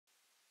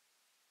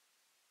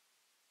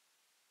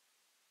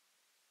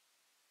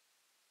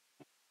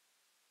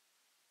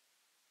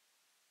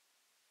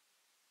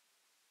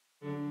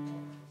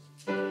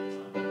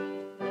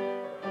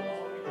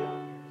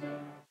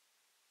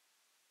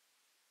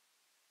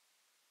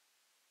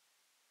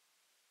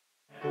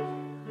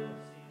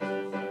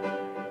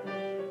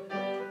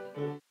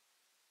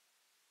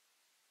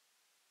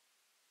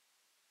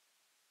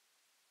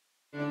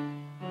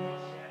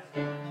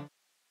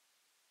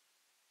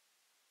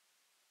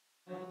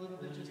little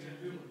bit just to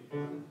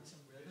some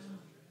rhythm.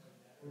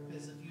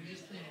 Because if you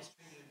just play it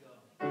straight, you go.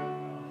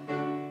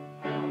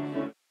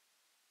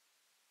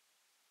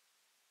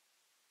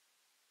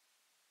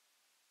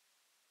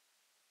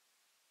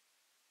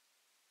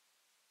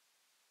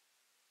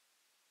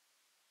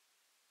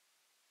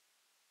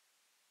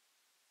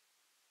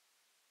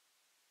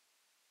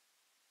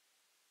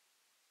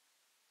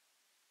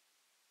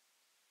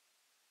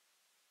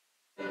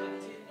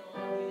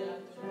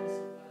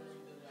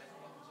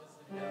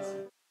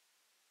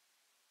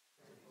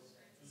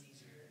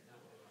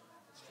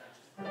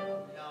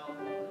 Now,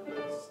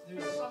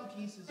 there's some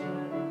pieces where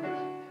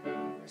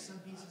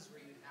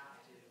you have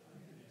to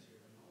use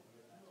your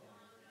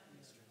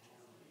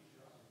instrumental.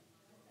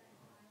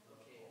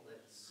 Okay,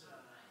 let's.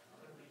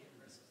 What do we get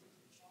versus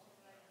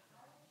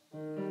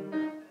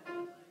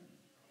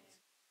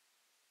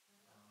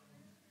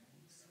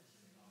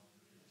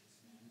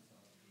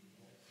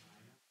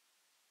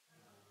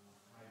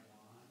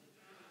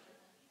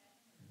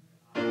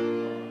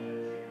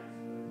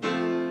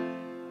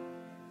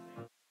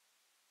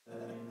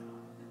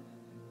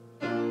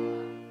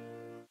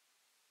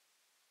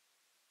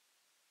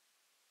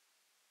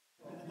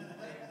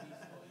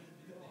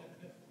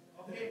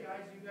Okay,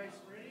 guys, you guys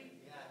ready?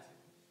 Yeah.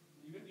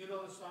 You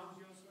know the songs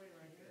you'll swing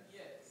right here?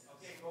 Yes.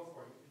 Okay, go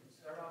for it. You can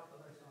start off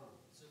with our song.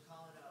 So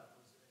call it out,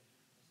 Jose.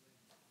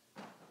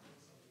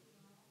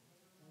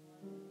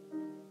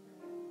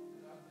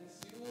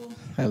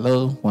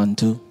 Hello, 1,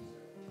 2.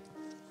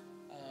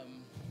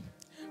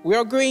 We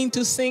are going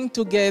to sing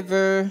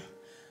together.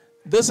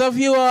 Those of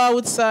you who are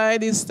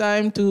outside, it's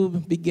time to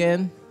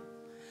begin.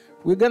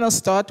 We're going to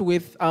start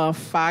with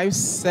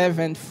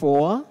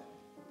 574.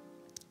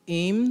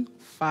 Hymn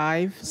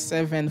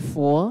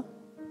 574.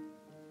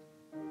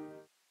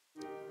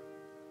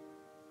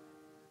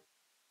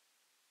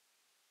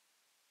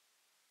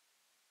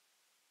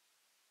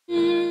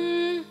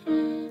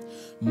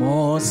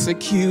 More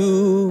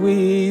secure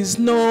is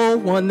no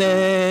one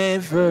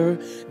ever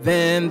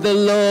than the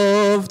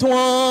loved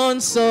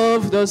ones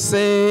of the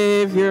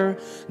Savior.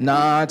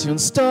 Not one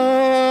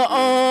star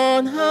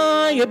on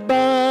high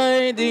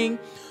abiding,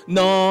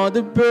 nor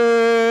the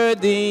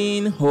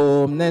burden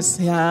homeless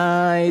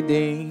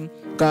hiding.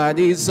 God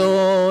is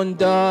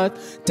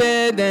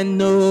undaunted and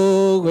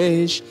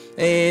nourish,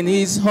 and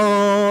His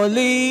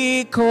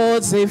holy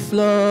cause they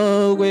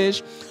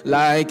flourish.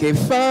 Like a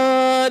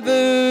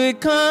father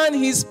kind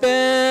He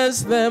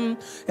spares them,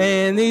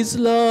 and His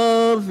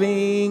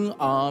loving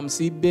arms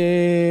He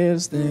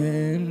bears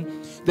them.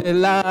 The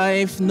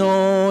life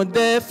no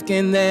death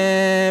can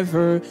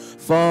ever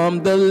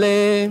from the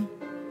land.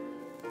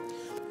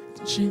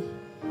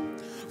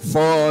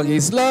 For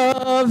His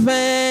love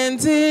and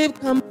deep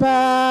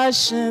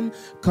compassion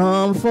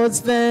comforts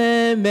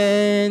them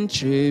in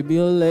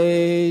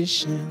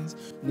tribulations.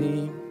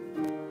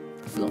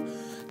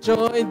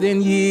 Joy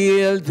then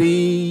yield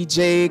thee,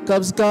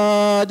 Jacob's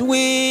God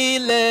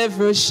will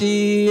ever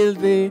shield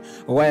thee.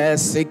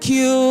 Rest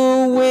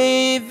secure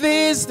with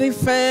His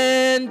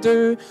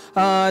defender,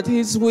 at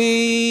His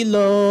will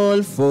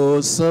all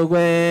foes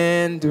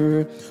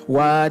surrender.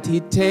 What He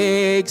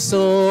takes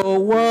or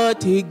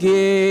what He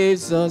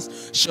gives us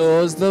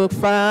shows the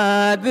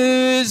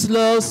Father's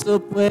love so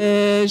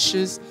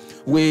precious.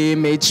 We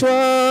may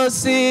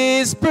trust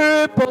His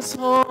purpose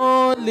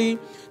wholly.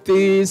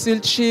 These are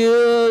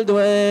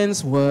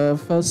children's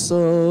worth us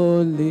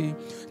solely.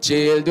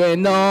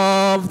 Children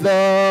of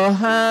the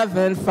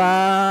Heaven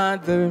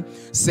Father,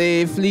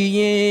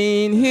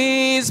 safely in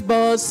His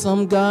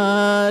bosom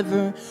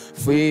gather,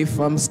 free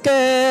from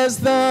scares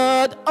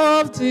that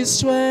oft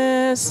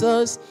distress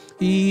us.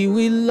 He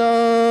will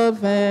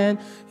love and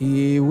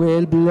He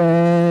will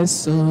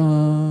bless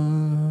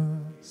us.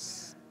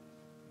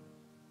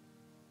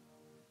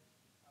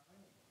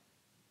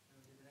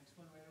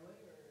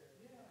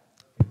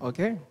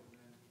 Okay.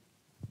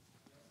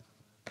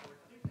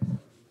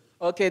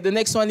 Okay, the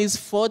next one is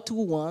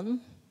 421.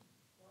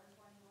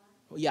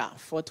 Yeah,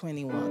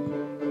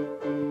 421.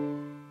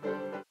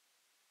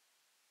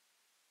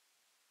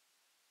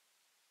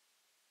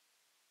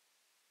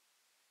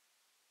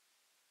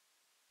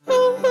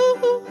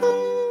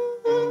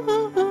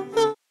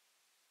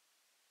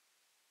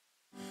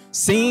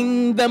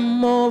 Sing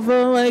them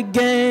over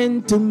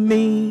again to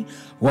me,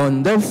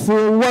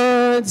 wonderful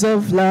words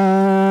of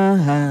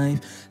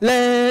life.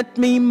 Let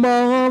me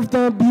more of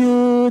the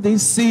beauty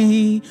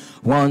see,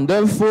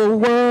 wonderful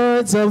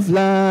words of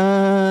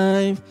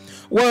life.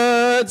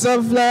 Words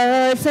of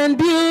life and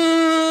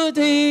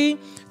beauty,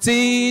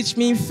 teach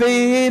me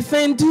faith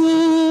and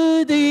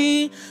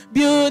duty.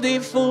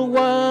 Beautiful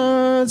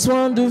words,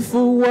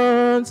 wonderful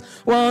words,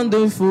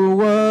 wonderful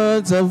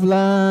words of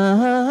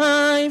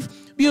life.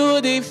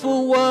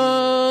 Beautiful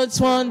words,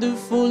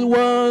 wonderful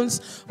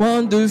words,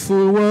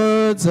 wonderful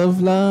words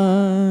of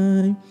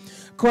life.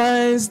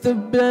 Christ the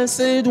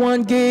Blessed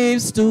One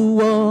gives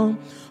to all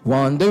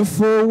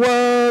wonderful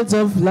words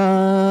of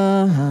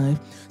life.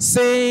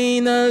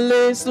 Saying a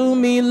little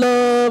me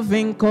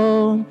loving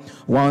call,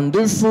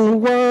 wonderful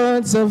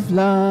words of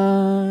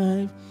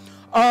life.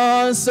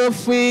 all so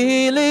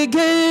freely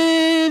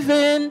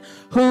given,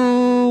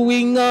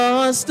 wooing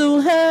us to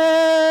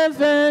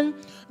heaven.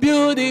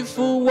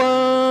 Beautiful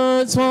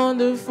words,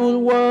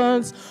 wonderful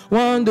words,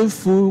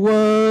 wonderful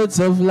words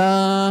of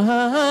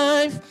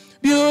life.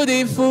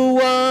 Beautiful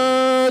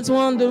words,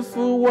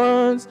 wonderful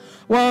words,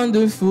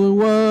 wonderful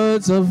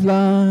words of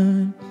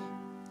life.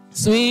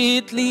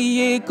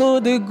 Sweetly echo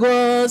the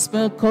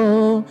gospel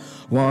call,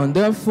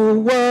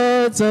 wonderful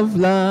words of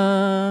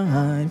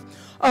life.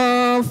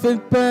 Offer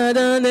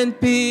pardon and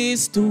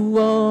peace to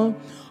all,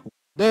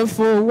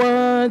 wonderful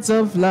words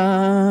of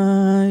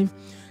life.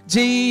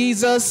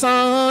 Jesus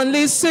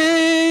only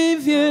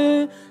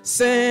Savior,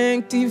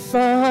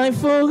 sanctified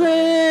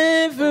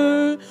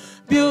forever.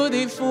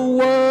 Beautiful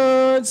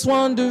words,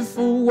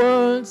 wonderful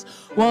words,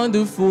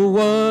 wonderful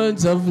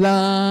words of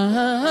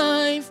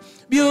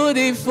life.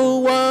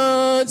 Beautiful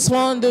words,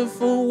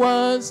 wonderful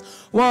words,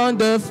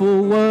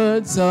 wonderful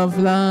words of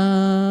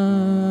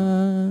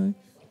life.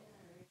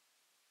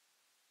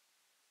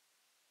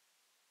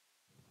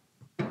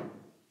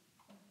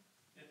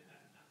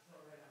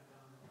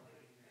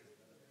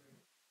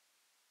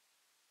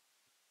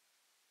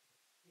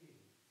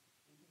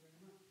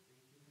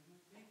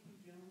 Thank you,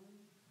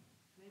 gentlemen.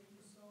 Thank you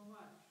so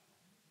much.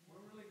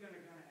 We're really going to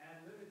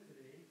ad-lib it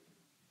today.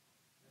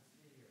 Let's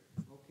see here.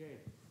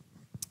 Okay.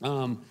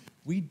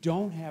 We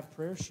don't have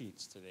prayer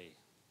sheets today.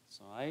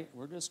 So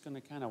we're just going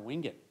to kind of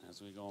wing it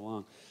as we go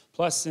along.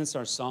 Plus, since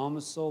our psalm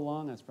is so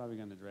long, that's probably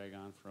going to drag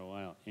on for a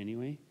while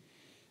anyway.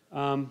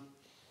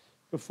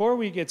 Before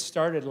we get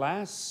started,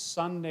 last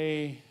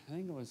Sunday, I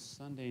think it was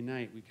Sunday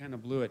night, we kind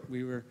of blew it.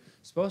 We were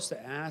supposed to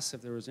ask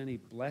if there was any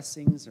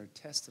blessings or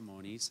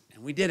testimonies,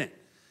 and we didn't.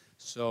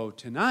 So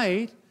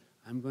tonight,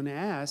 I'm going to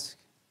ask,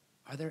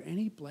 are there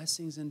any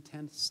blessings and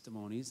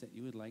testimonies that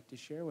you would like to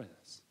share with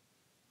us?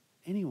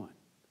 Anyone?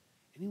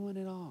 Anyone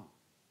at all?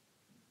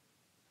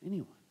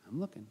 Anyone? I'm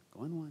looking.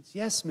 Going once.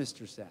 Yes,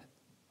 Mr. Seth.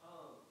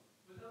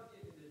 Without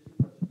getting into too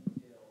much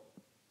detail,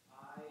 it's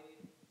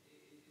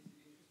an interesting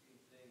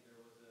thing. There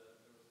was a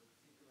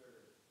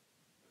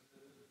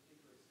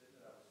particular sin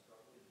that I was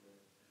struggling with,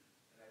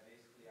 and I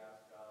basically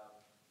asked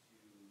God to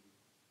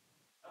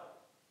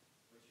help,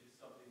 which is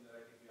something that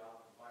I think we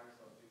often find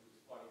ourselves doing,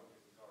 which is funny because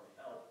He's already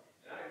helped.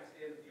 And I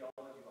understand the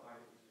theology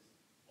behind it, which is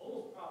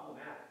almost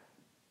problematic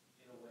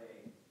in a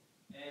way.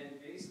 And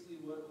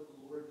basically, what the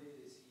Lord did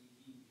is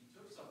He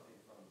took something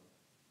from me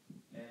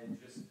and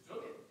just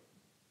took it.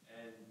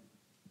 And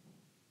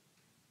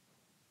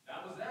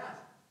that was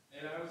that.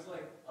 And I was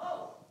like,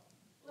 oh,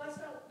 well, that's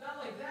not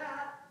like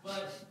that,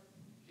 but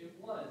it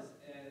was.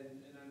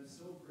 And I'm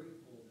so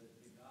grateful that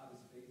God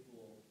is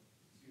faithful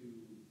to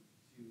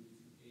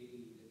aid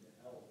and to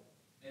help.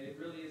 And it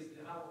really is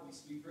how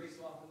we pray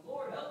so often,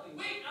 Lord, help me.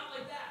 Wait, not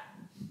like that.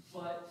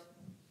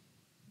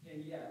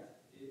 And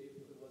yet, it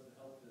was the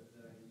help that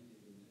I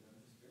needed. And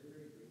I'm just very,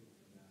 very grateful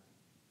for that.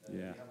 That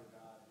we have a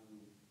God who,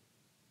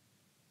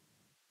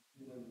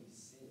 even when we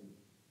sin,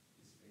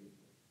 is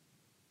faithful.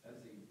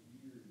 That is a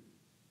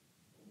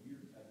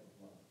weird type of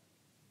love.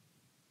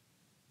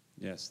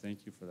 Yes,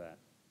 thank you for that.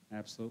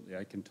 Absolutely.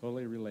 I can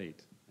totally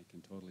relate.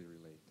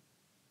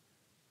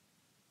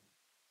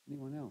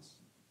 Anyone else?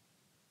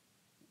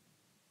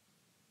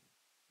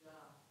 Yeah.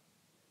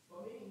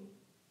 For me,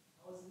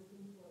 I was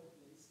looking for a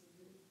place to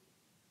live,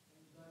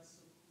 and God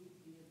so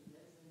quickly and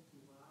less than 2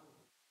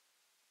 hours.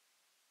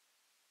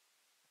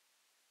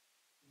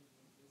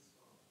 This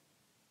one,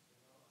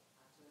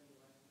 actually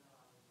right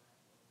now I'm in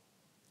my home.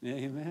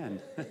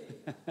 Amen.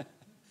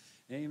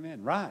 Amen.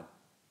 Rod.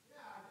 Yeah,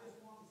 I just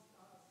want to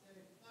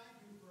say thank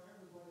you for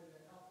everybody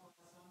that helped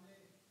last Sunday.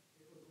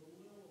 It was a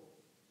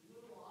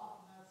little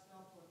off and that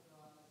stuff, but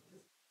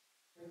it's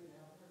great to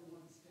have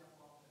everyone step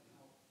up and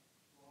help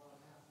for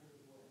a half year's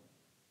work.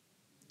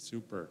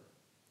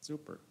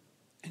 Super.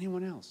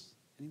 Anyone else?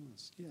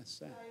 Yes,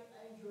 Seth.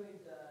 I enjoyed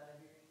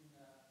hearing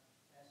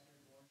Pastor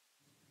Warren's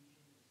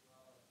preaching as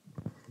well.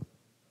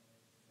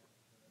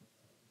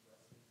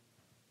 Blessing,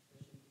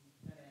 especially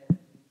kind of had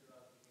to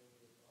throughout the day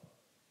with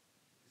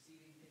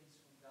receiving things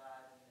from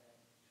God and then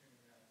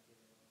turning around and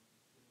giving them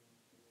away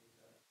to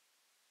ourselves.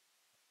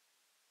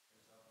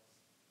 And kind of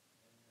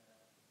touched on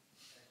that,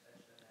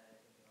 I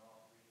think, in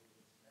all three of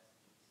his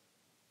messages.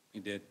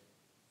 You did.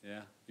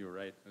 Yeah, you were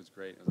right. It was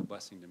great. It was a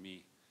blessing to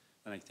me.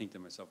 And I think to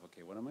myself,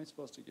 okay, what am I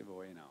supposed to give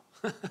away now?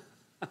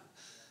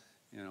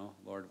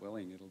 Lord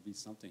willing, it'll be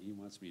something He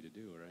wants me to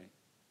do, right?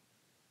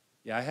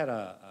 Yeah, I had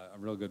a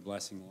real good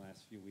blessing the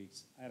last few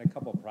weeks. I had a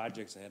couple of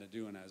projects I had to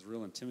do, and I was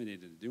real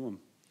intimidated to do them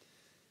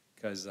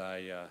because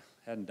I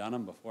hadn't done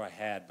them before. I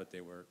had, but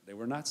they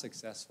were not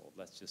successful.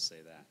 Let's just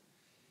say that.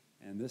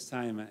 And this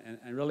time,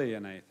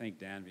 and I thank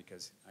Dan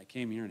because I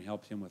came here and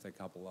helped him with a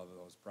couple of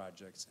those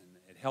projects, and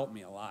it helped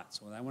me a lot.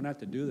 So when I went out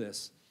to do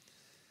this,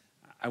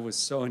 I was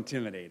so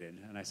intimidated,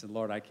 and I said,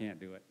 Lord, I can't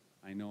do it.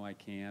 I know I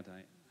can't.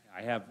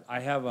 I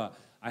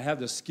have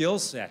the skill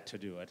set to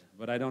do it,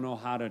 but I don't know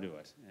how to do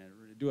it,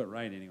 and do it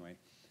right anyway.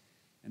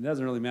 And it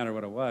doesn't really matter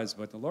what it was,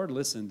 but the Lord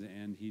listened,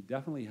 and He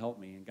definitely helped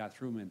me and got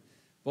through them. And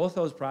both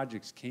those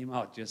projects came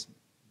out just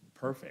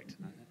perfect.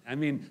 I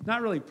mean,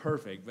 not really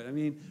perfect, but I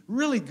mean,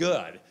 really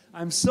good.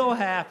 I'm so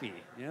happy.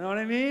 You know what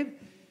I mean?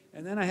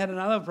 And then I had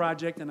another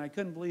project, and I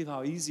couldn't believe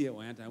how easy it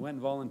went. I went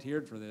and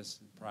volunteered for this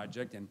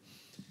project, and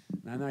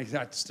I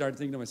started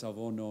thinking to myself,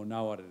 oh no,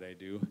 now what did I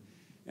do?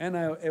 And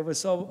it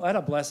was I had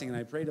a blessing, and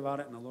I prayed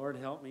about it, and the Lord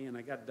helped me, and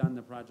I got done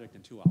the project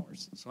in 2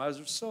 hours. So I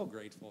was so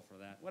grateful for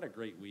that. What a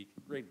great week,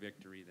 great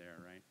victory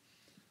there, right?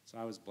 So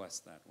I was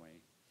blessed that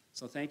way.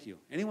 So thank you.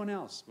 Anyone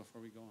else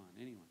before we go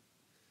on? Anyone?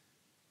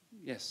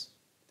 Yes,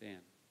 Dan.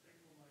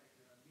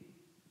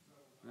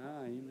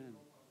 Amen.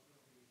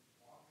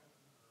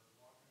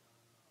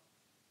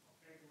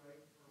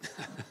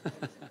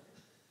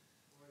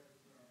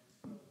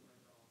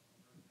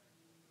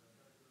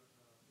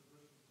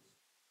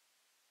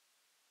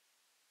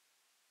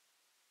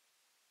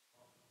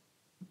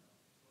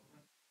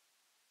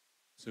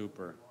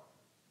 Super.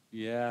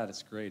 Yeah,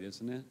 that's great,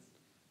 isn't it?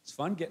 It's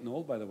fun getting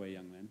old, by the way,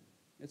 young men.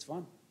 It's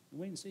fun.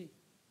 Wait and see.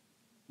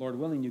 Lord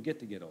willing, you get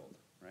to get old,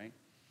 right?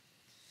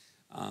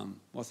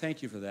 Well,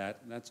 thank you for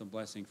that. That's a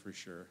blessing for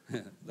sure.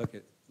 Look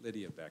at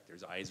Lydia back there.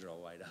 His eyes are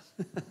all wide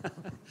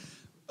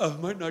up.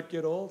 Might not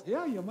get old.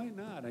 Yeah, you might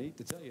not. I hate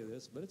to tell you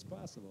this, but it's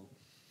possible.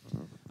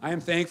 I am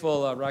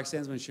thankful.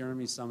 Roxanne's been sharing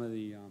me some of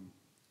the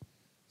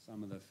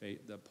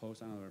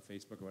posts on our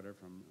Facebook or whatever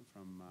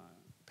from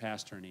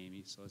Pastor and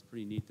Amy. So it's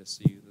pretty neat to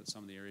see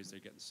some of the areas they're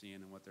getting to see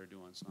and what they're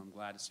doing. So I'm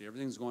glad to see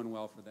everything's going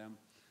well for them.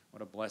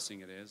 What a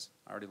blessing it is.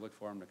 I already look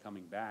forward to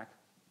coming back.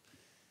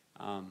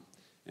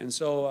 And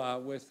so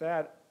with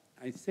that,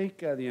 I think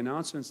the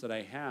announcements that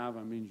I have,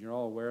 I mean, you're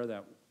all aware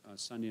that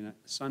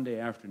Sunday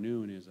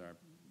afternoon is our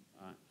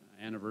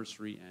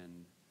anniversary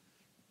and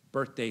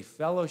birthday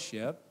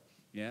fellowship.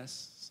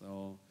 Yes,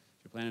 so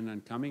if you're planning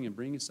on coming and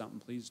bringing something,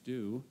 please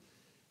do.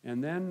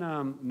 And then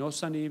no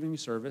Sunday evening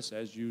service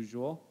as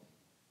usual.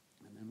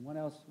 And then what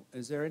else?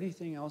 Is there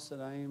anything else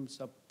that I am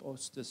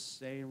supposed to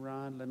say,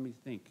 Ron? Let me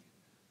think.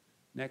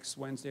 Next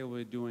Wednesday we'll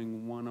be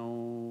doing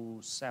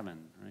 107,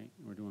 right?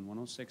 We're doing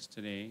 106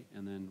 today,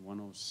 and then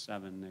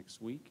 107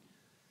 next week.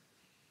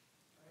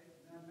 Right,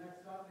 and then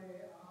next Sunday,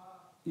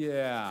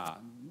 yeah.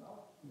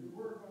 well, we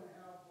were going to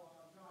have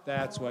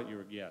That's what you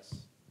were, yes.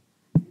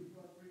 He's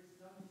going to preach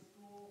Sunday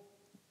school.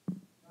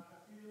 Got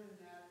a feeling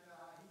that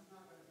he's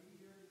not going to be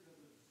here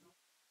because of the snow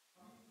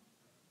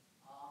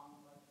coming.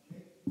 But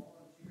Jake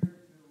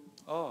volunteered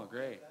to Oh,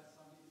 great. that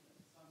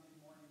Sunday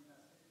morning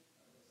message,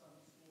 the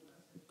Sunday school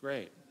message.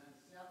 Great. And then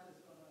Seth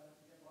is going to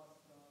give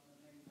us the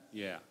main message.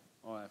 Yeah.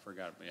 Oh, I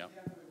forgot, but yeah.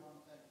 Again, we want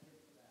to thank him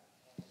for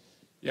that.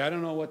 Yeah, I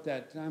don't know what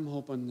that, I'm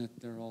hoping that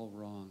they're all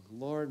wrong.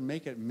 Lord,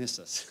 make it miss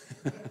us.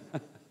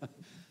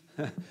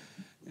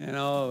 You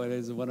know, it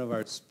is one of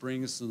our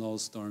spring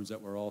snowstorms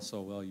that we're all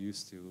so well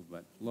used to,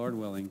 but Lord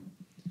willing,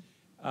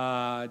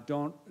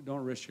 don't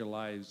risk your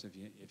lives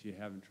if you're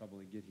having trouble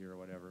to get here or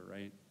whatever,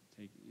 right?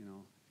 If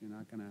you're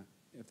not gonna,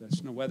 if the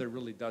snow weather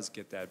really does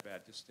get that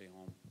bad, just stay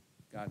home.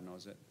 God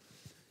knows it.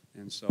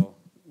 And so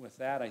with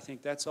that, I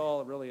think that's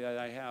all really that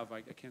I have.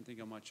 I can't think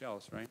of much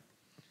else, right?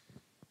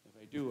 If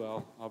I do,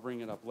 I'll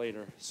bring it up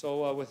later.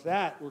 So with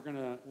that,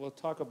 we'll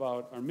talk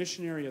about our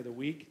missionary of the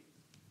week.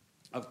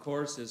 Of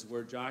course, is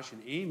where Josh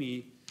and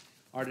Amy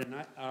are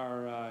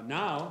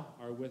now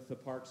with the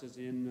Parkses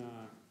in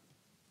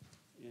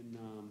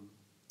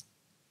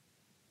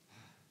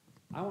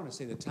I want to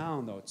say the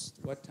town though. It's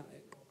what town?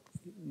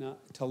 No,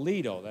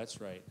 Toledo.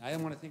 That's right. I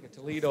didn't want to think of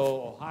Toledo,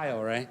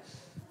 Ohio, right?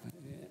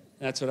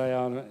 That's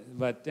what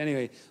but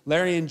anyway,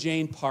 Larry and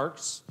Jane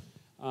Parks,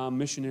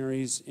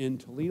 missionaries in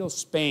Toledo,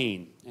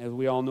 Spain. As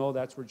we all know,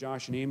 that's where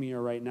Josh and Amy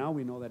are right now.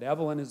 We know that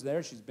Evelyn is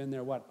there. She's been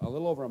there, a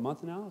little over a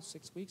month now?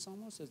 6 weeks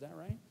almost? Is that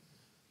right?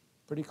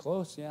 Pretty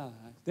close, yeah.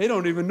 They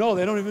don't even know.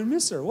 They don't even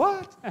miss her.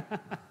 What?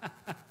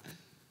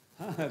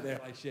 They're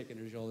like shaking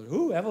their shoulders.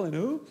 Who? Evelyn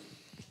who?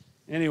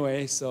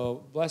 Anyway,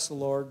 so bless the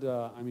Lord.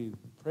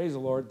 Praise the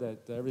Lord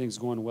that everything's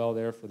going well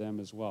there for them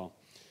as well.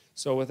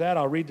 So with that,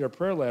 I'll read their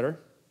prayer letter.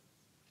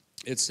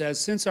 It says,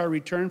 since our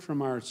return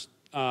from our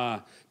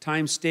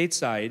time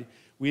stateside,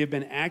 we have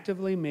been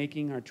actively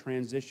making our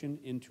transition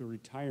into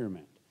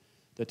retirement.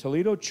 The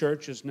Toledo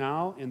Church is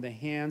now in the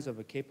hands of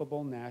a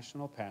capable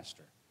national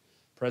pastor.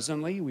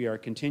 Presently, we are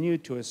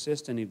continued to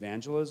assist in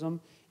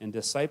evangelism and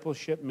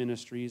discipleship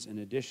ministries in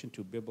addition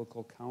to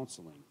biblical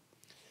counseling.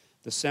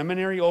 The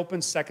seminary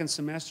opens second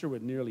semester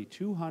with nearly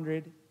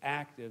 200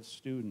 active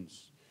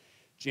students.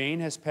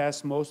 Jane has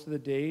passed most of the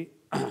day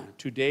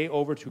today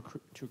over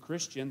to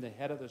Christian, the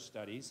head of the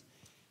studies,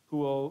 who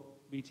will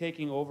be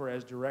taking over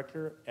as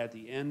director at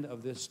the end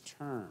of this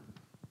term.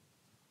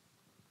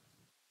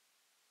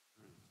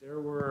 There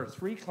were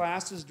 3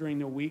 classes during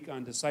the week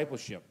on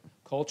discipleship,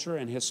 culture,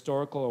 and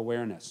historical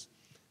awareness.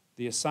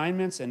 The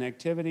assignments and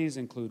activities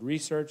include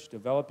research,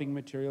 developing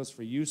materials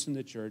for use in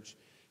the church,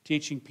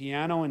 teaching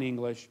piano and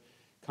English,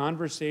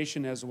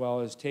 conversation, as well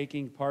as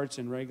taking parts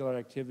in regular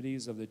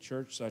activities of the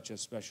church, such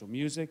as special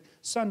music,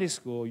 Sunday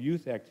school,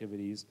 youth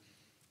activities,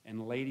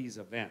 and ladies'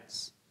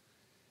 events.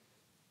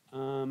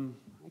 I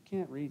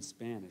can't read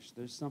Spanish.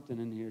 There's something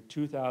in here,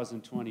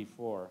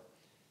 2024.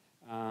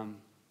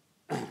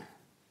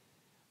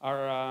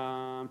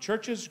 Our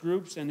churches,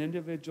 groups, and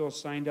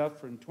individuals signed up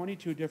from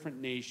 22 different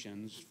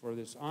nations for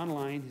this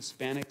online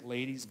Hispanic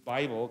Ladies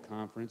Bible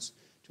Conference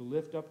to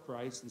lift up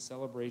Christ in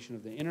celebration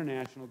of the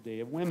International Day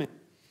of Women.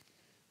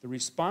 The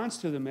response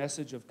to the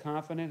message of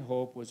confident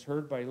hope was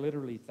heard by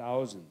literally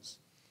thousands.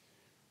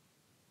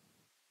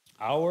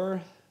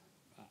 Our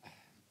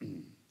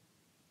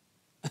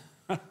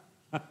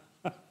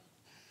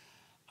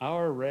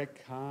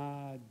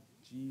Recogio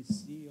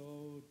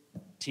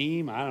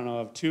team, I don't know,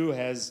 of 2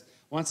 has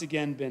once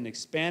again been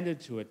expanded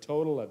to a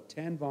total of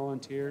 10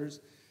 volunteers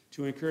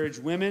to encourage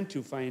women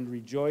to find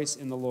rejoice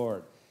in the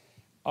Lord.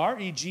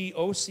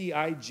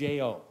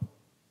 REGOCIJO.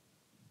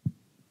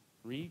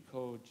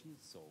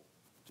 Recogiso.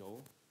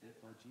 Joel?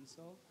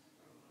 Recogiso?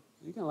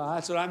 You can laugh.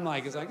 That's what I'm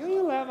like. It's like, oh,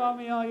 you laugh at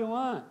me all you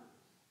want.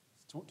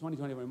 It's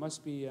 2020. It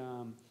must be,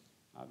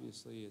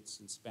 obviously, it's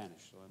in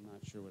Spanish, so I'm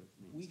not sure what it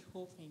means. We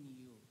hope in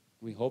you.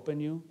 We hope in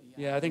you?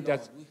 Yeah, I think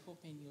Lord, that's, we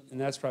hope in you, and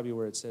that's probably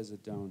where it says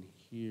it down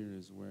here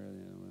is where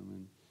the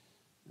women,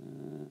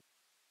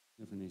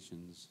 different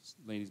nations,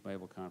 Ladies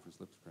Bible Conference,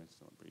 Lips Christ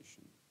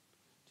Celebration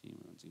team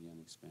once again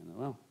expanded.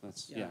 Well,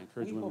 that's, yeah,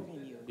 encourage we women. hope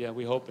in you. Yeah,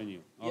 we hope in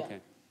you. Yeah.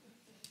 Okay.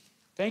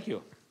 Thank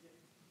you.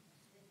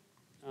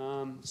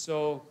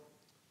 So,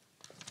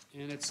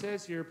 and it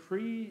says here,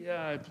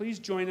 please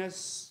join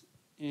us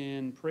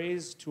in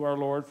praise to our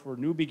Lord for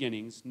new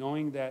beginnings,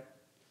 knowing that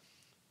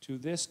to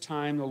this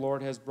time the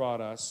Lord has brought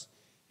us,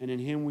 and in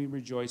him we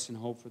rejoice and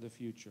hope for the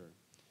future.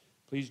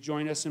 Please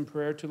join us in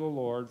prayer to the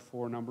Lord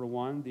for, number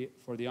 1,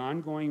 for the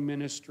ongoing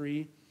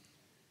ministry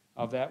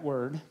of that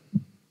word.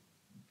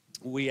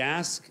 We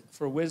ask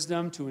for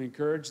wisdom to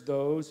encourage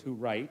those who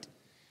write.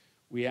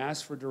 We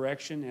ask for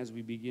direction as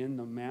we begin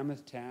the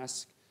mammoth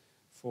task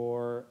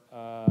for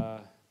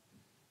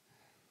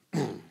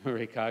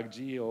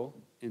Recogio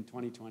in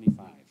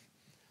 2025.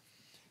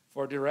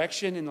 For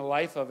direction in the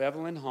life of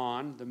Evelyn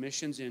Hawn, the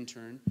missions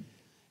intern,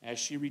 as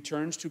she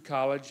returns to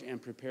college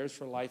and prepares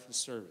for life of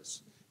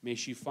service. May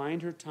she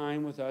find her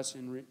time with us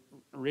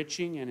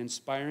enriching and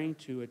inspiring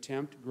to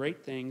attempt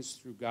great things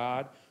through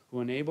God,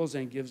 who enables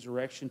and gives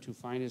direction to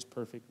find his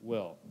perfect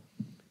will.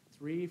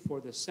 3,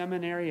 for the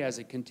seminary as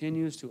it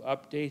continues to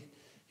update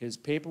its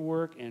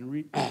paperwork and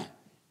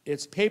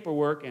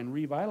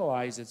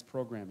revitalize its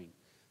programming.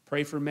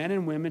 Pray for men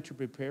and women to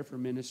prepare for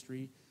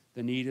ministry.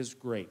 The need is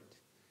great.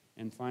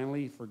 And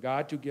finally, for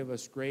God to give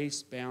us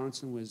grace,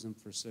 balance, and wisdom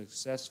for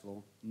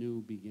successful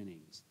new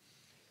beginnings.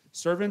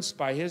 Servants,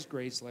 by his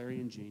grace, Larry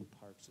and Jane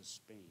Parks of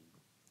Spain.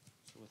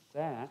 So with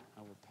that,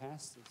 I will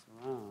pass this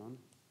around.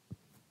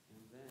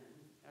 And then,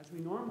 as we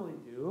normally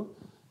do,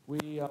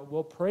 we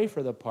will pray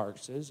for the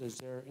Parkses. Is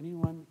there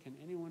anyone, can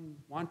anyone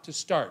want to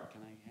start?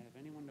 Can I have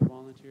anyone to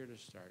volunteer to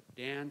start?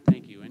 Dan,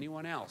 thank you.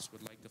 Anyone else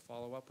would like to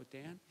follow up with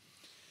Dan?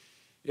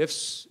 If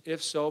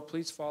so,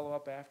 please follow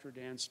up after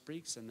Dan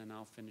speaks, and then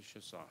I'll finish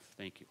us off.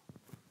 Thank you.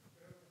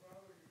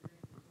 Father, you thank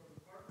you for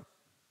the parks,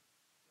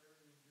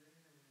 Larry and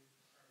Jane, and we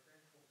are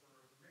thankful for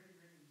the many,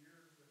 many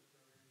years that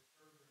they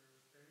served there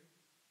in Spain.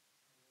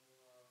 When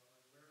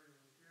Larry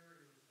was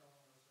here, he was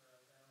telling us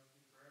that as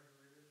he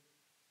graduated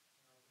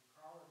from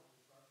college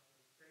and such,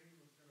 that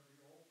Spain was going to be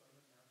open,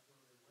 and that's where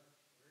they went.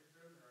 So they've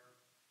been there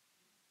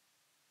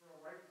for a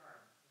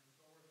lifetime, and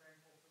so we're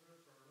thankful for their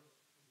service.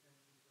 We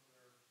thank you for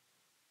their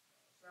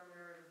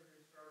seminary that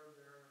they started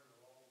there, and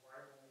all the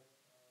Bible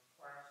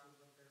classes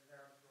that they've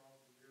had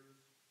throughout the years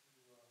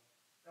to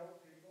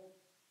help people.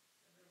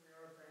 And then we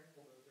are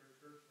thankful that their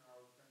church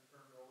now has been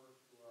turned over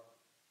to a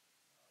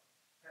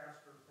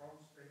pastor from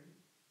Spain,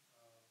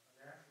 a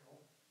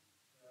national,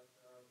 that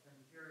can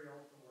carry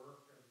out the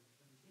work and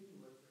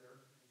continue it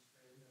there in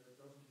Spain, that it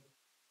doesn't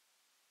just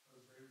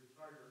as they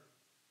retire.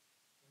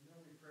 And then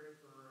we pray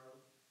for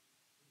the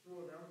 2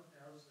 of them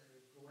as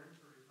they go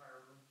into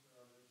retirement,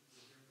 that you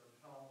would give them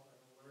health. I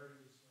know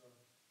Larry's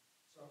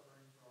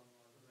suffering from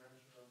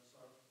dementia and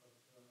such, but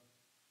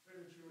pray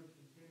that you would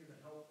continue to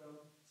help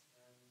them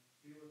and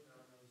be with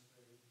them as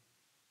they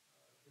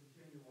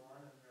continue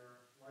on in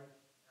their life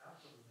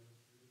after the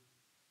ministry.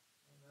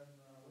 And then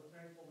we're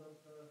thankful that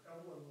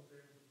Evelyn was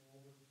able to go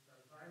over and spend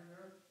time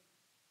there,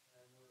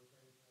 and we're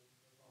thankful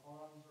that the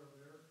Hawns are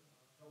there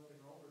helping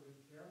out where they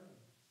can,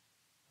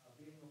 and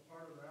being a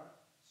part of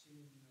that,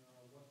 seeing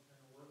what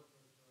kind of work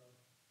that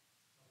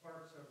the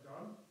parks have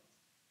done.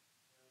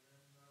 And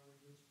then we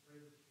just pray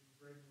that you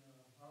bring,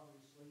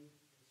 obviously,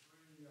 the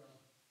 3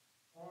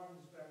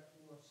 Hawns back to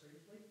us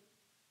safely,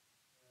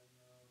 and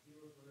be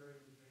with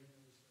Larry and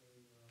Jane as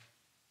they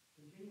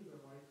continue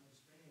their life in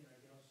Spain. I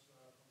guess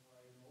from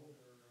what I know,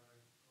 they're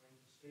going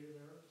to stay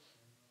there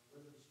and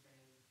live in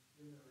Spain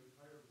in their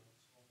retirement.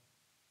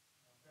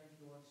 So thank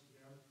you once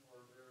again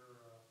for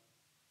their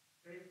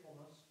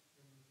faithfulness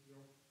in the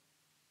field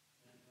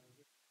and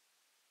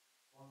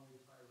long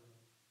retirement.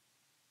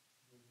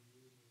 In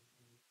Jesus'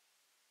 name.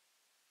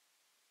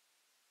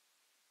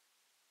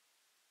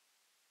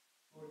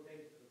 Lord,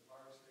 thank you for the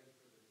parks, thank you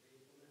for their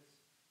faithfulness.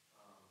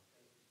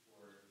 Thank you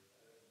for his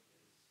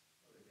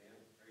Brother Dan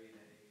praying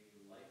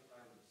a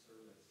lifetime of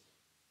service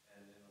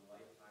and in a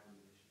lifetime in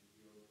the mission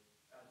field.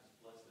 God, just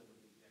bless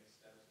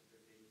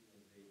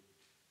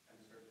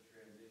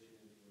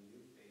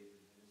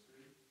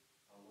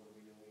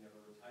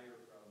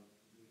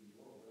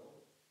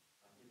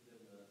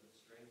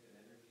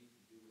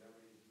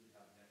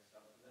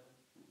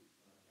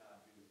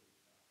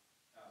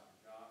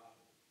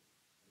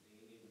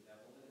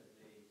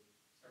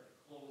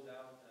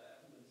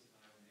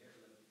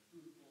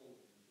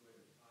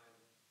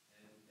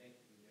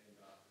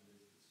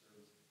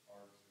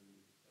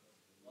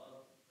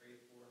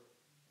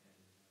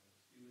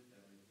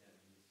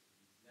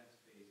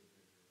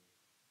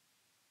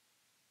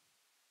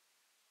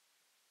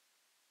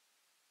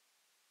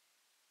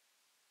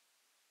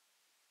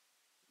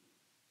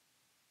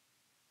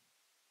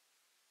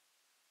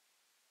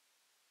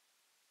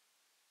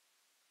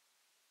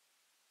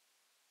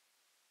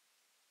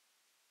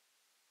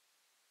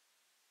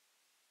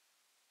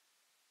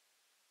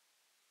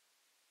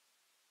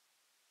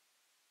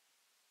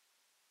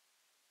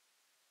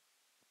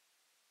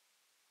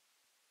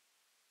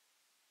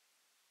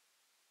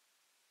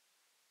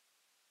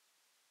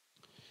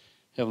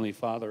Heavenly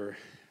Father,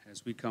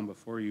 as we come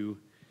before you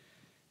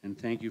and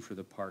thank you for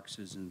the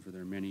Parkses and for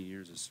their many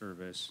years of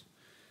service,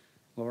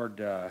 Lord,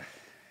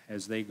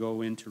 as they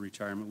go into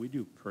retirement, we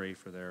do pray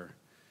for their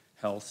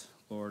health.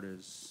 Lord,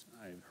 as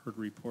I've heard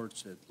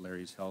reports that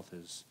Larry's health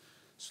is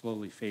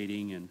slowly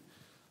fading, and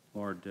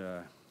Lord,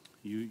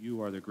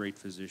 you are the great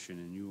physician,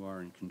 and you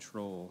are in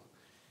control,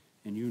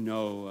 and you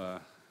know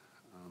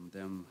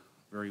them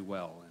very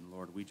well. And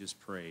Lord, we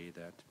just pray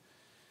that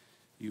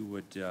you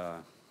would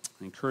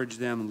encourage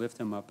them and lift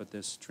them up at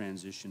this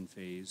transition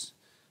phase,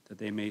 that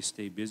they may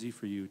stay busy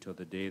for you till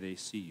the day they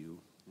see you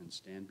and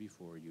stand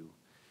before you,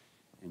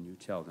 and you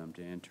tell them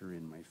to enter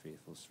in, my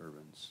faithful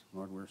servants.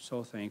 Lord, we're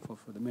so thankful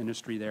for the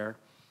ministry there,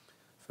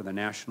 for the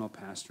national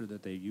pastor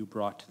that you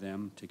brought to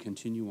them to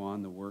continue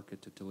on the work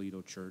at the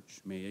Toledo Church.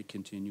 May it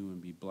continue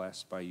and be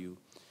blessed by you.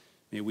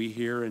 May we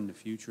hear in the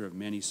future of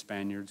many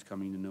Spaniards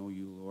coming to know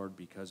you, Lord,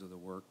 because of the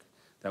work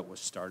that was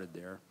started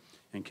there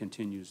and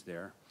continues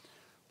there.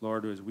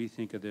 Lord, as we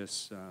think of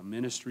this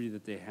ministry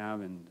that they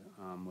have and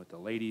with the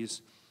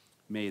ladies,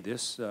 may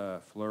this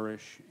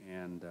flourish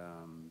and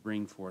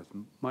bring forth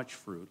much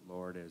fruit,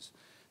 Lord, as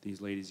these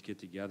ladies get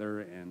together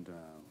and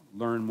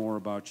learn more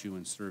about you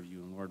and serve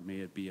you. And Lord,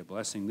 may it be a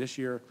blessing this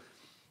year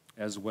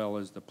as well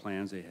as the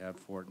plans they have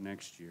for it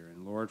next year.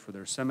 And Lord, for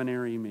their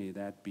seminary, may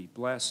that be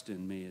blessed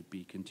and may it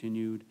be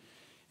continued.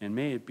 And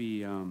may it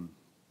be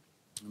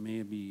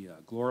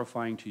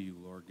glorifying to you,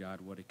 Lord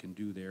God, what it can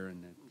do there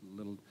in that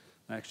little,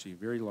 actually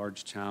very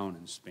large town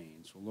in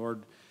Spain. So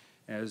Lord,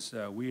 as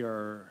we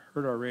are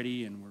heard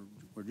already, and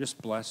we're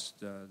just blessed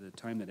the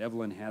time that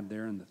Evelyn had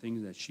there and the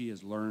things that she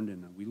has learned,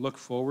 and we look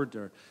forward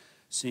to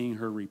seeing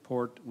her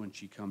report when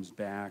she comes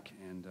back.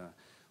 And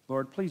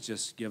Lord, please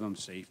just give them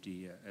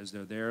safety as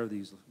they're there,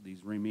 these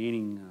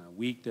remaining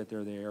week that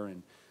they're there,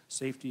 and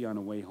safety on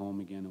the way home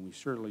again. And we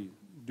certainly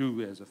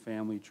do, as a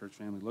family, church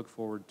family, look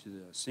forward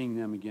to seeing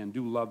them again,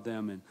 do love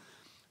them, and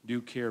do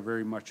care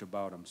very much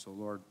about them. So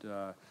Lord,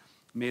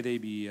 may they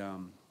be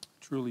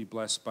truly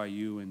blessed by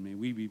you, and may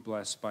we be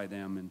blessed by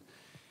them,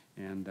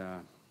 and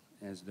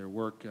as their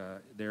work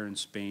there in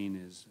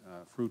Spain is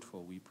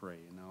fruitful, we pray.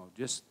 And now,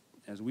 just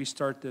as we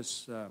start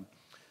this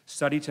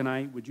study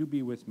tonight, would you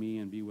be with me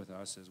and be with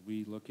us as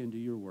we look into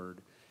your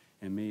word,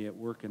 and may it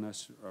work in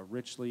us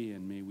richly,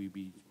 and may we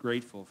be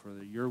grateful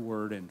for your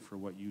word and for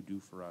what you do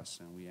for us.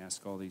 And we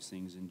ask all these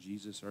things in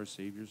Jesus, our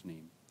Savior's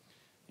name.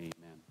 Amen.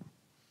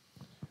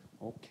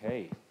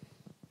 Okay.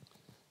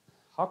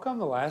 How come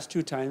the last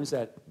two times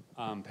that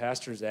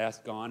pastors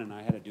asked gone and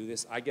I had to do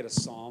this, I get a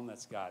psalm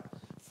that's got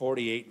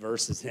 48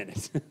 verses in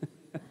it?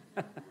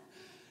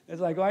 It's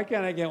like, why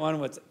can't I get one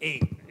with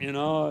 8? You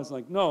know, it's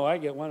like, no, I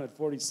get one at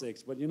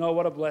 46. But you know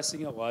what a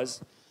blessing it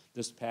was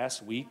this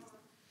past week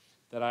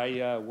that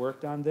I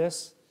worked on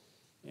this.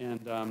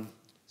 And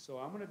so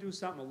I'm going to do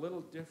something a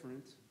little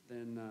different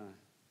than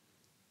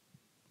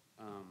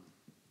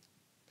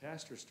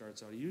pastor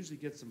starts out. He usually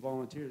gets some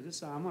volunteers.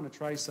 This time I'm going to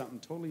try something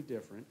totally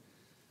different.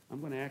 I'm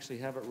going to actually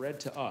have it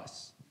read to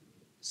us.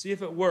 See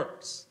if it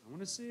works. I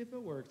want to see if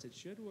it works. It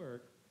should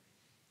work.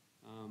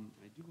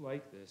 I do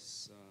like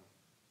this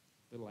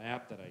little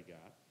app that I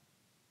got.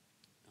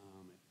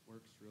 It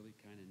works really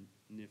kind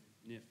of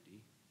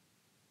nifty.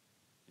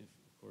 Of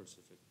course,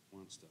 if it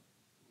wants to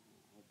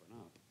open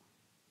up.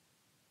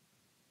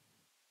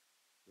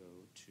 Go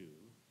to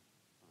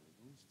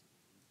Bibles.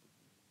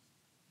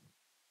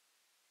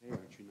 Hey,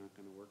 aren't you not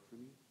going to work for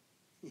me?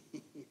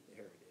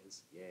 There it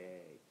is.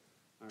 Yay.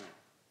 All right.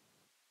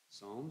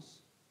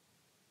 Psalms.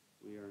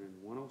 We are in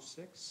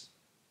 106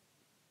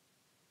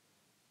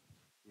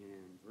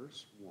 and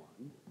verse 1.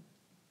 And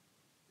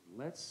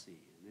let's see.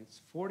 And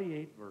it's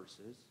 48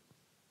 verses.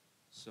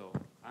 So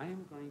I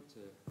am going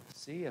to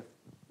see if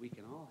we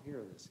can all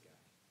hear this guy.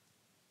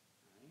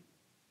 All right?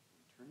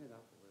 Turn it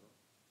up a little.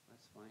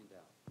 Let's find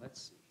out.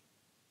 Let's see.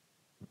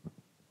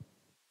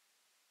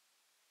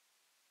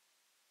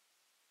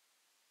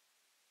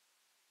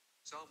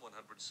 Psalm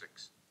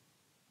 106.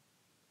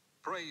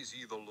 Praise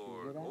ye the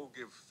Lord. Oh,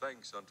 give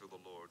thanks unto the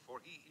Lord, for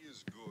he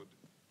is good,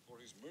 for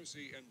his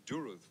mercy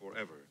endureth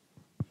forever.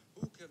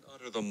 Who can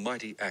utter the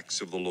mighty acts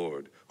of the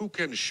Lord? Who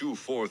can shew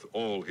forth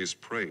all his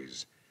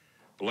praise?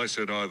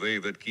 Blessed are they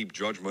that keep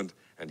judgment,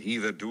 and he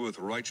that doeth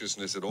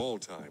righteousness at all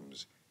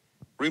times.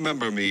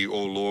 Remember me,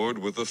 O Lord,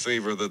 with the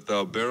favor that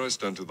thou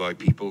bearest unto thy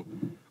people.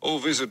 O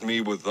visit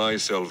me with thy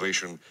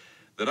salvation,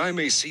 that I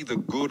may see the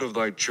good of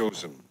thy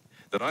chosen,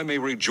 that I may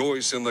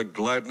rejoice in the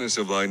gladness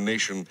of thy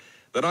nation,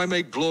 that I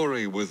may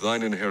glory with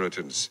thine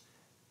inheritance.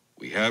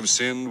 We have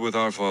sinned with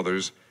our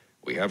fathers,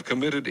 we have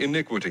committed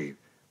iniquity,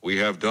 we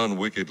have done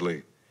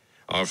wickedly.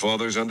 Our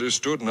fathers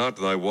understood not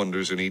thy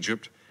wonders in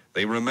Egypt.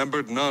 They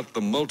remembered not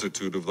the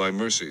multitude of thy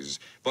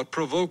mercies, but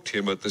provoked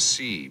him at the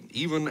sea,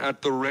 even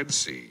at the Red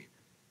Sea.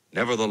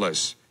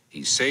 Nevertheless,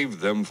 he saved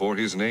them for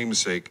his name's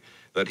sake,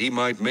 that he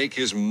might make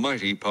his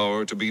mighty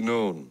power to be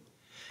known.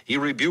 He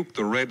rebuked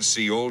the Red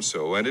Sea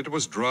also, and it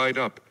was dried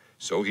up.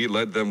 So he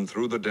led them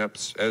through the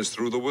depths as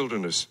through the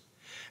wilderness.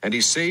 And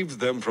he saved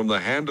them from the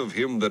hand of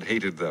him that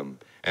hated them,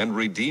 and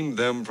redeemed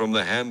them from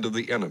the hand of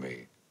the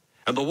enemy.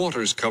 and the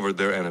waters covered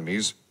their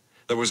enemies.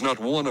 There was not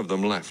one of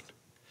them left.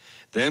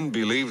 Then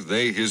believed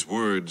they his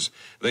words,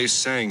 they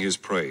sang his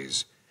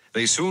praise.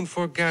 They soon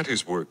forgat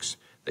his works,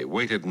 they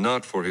waited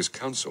not for his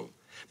counsel,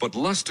 but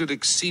lusted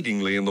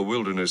exceedingly in the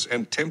wilderness,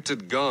 and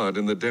tempted God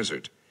in the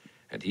desert.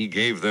 And he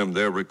gave them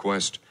their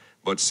request,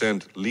 but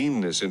sent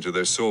leanness into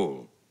their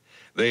soul.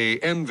 They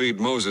envied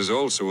Moses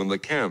also in the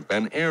camp,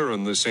 and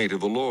Aaron the saint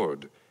of the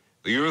Lord.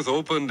 The earth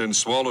opened and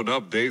swallowed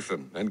up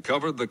Dathan, and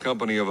covered the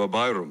company of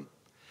Abiram.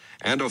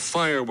 And a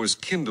fire was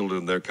kindled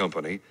in their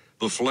company,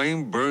 the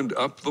flame burned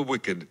up the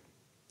wicked.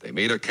 They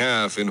made a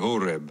calf in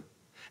Horeb,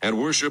 and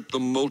worshipped the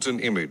molten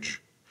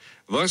image.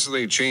 Thus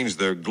they changed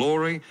their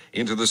glory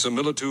into the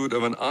similitude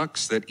of an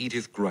ox that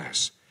eateth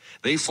grass.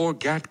 They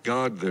forgat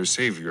God their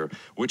Savior,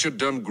 which had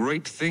done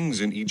great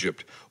things in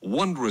Egypt,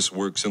 wondrous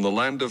works in the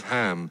land of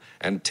Ham,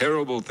 and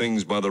terrible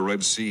things by the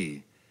Red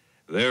Sea.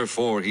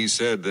 Therefore he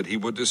said that he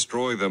would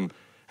destroy them,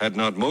 had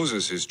not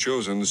Moses his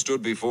chosen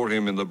stood before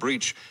him in the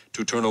breach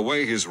to turn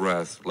away his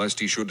wrath, lest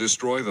he should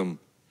destroy them.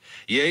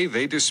 Yea,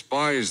 they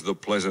despised the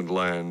pleasant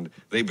land,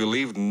 they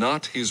believed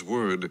not his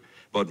word,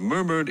 but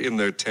murmured in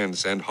their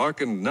tents, and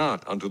hearkened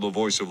not unto the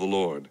voice of the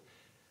Lord.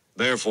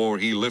 Therefore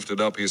he lifted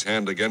up his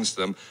hand against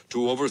them,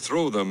 to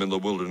overthrow them in the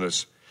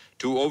wilderness,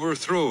 to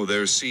overthrow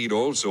their seed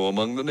also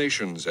among the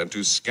nations, and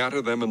to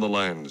scatter them in the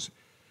lands.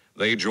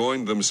 They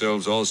joined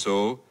themselves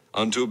also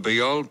unto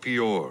Baal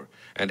Peor,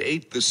 and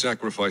ate the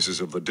sacrifices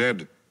of the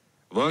dead.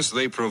 Thus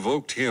they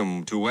provoked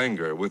him to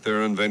anger with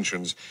their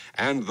inventions,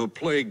 and the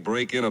plague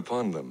brake in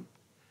upon them.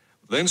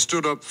 Then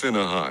stood up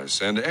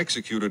Phinehas, and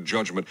executed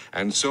judgment,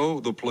 and so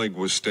the plague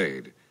was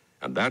stayed.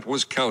 And that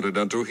was counted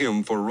unto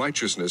him for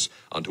righteousness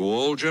unto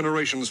all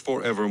generations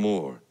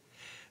forevermore.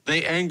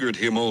 They angered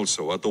him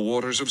also at the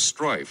waters of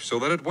strife, so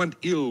that it went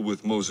ill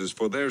with Moses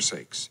for their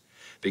sakes,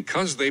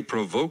 because they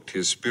provoked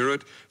his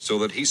spirit, so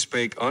that he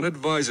spake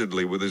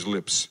unadvisedly with his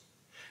lips.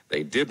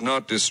 They did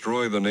not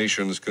destroy the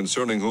nations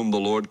concerning whom the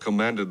Lord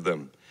commanded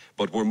them,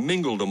 but were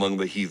mingled among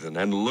the heathen,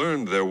 and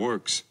learned their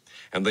works.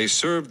 And they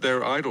served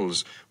their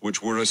idols,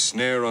 which were a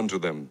snare unto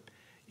them.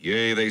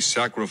 Yea, they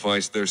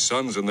sacrificed their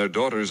sons and their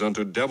daughters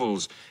unto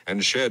devils,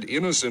 and shed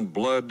innocent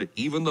blood,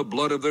 even the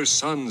blood of their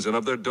sons and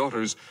of their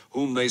daughters,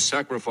 whom they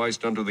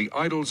sacrificed unto the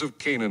idols of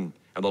Canaan,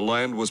 and the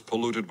land was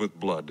polluted with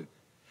blood.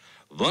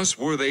 Thus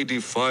were they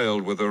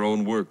defiled with their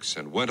own works,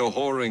 and went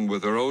a-whoring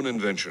with their own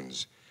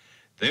inventions.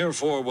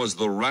 Therefore was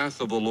the wrath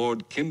of the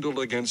Lord kindled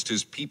against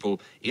his people,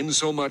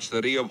 insomuch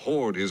that he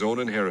abhorred his own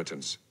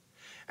inheritance.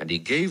 And he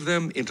gave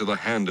them into the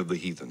hand of the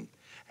heathen,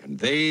 and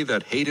they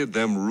that hated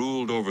them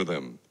ruled over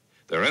them.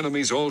 Their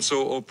enemies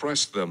also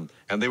oppressed them,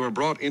 and they were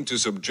brought into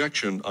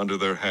subjection under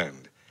their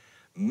hand.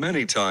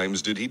 Many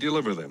times did he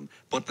deliver them,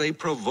 but they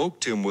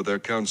provoked him with their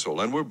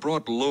counsel, and were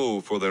brought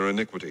low for their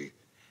iniquity.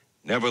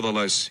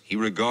 Nevertheless, he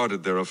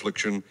regarded their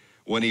affliction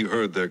when he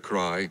heard their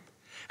cry,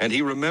 and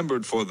he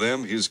remembered for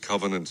them his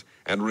covenant,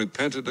 and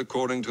repented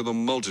according to the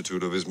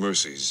multitude of his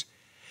mercies.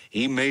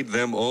 He made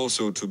them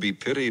also to be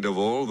pitied of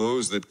all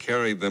those that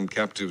carried them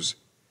captives.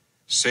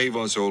 Save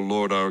us, O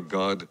Lord our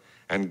God,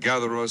 and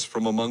gather us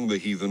from among the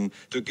heathen,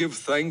 to give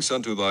thanks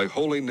unto thy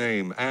holy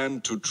name,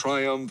 and to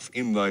triumph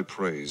in thy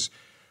praise.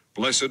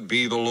 Blessed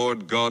be the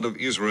Lord God of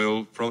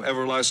Israel, from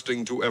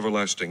everlasting to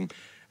everlasting.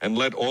 And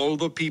let all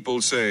the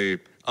people say,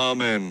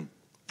 Amen.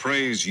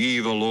 Praise ye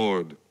the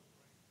Lord.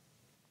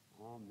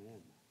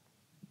 Amen.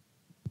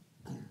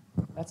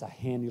 That's a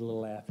handy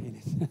little app, ain't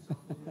it?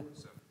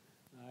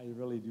 I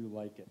really do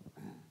like it.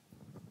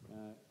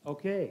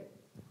 Okay,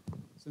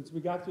 since we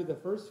got through the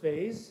first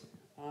phase,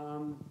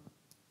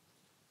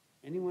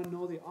 anyone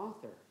know the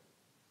author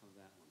of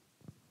that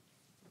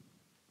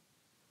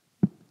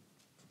one?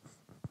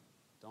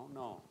 Don't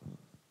know.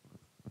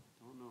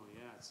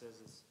 Yeah, it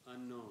says it's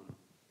unknown.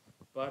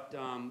 But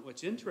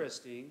what's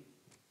interesting,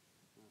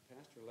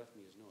 Pastor left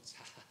me his notes.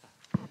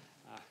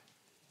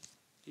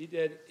 He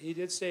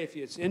did say, if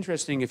it's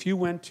interesting, if you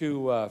went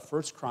to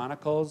 1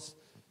 Chronicles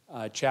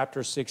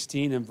chapter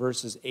 16 and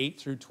verses 8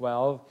 through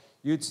 12,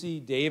 you'd see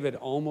David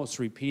almost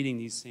repeating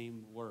these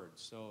same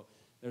words. So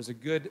there's a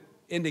good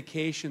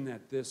indication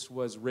that this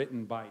was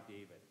written by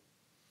David.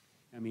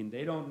 I mean,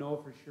 they don't know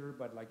for sure,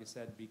 but like I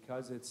said,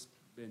 because it's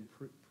been,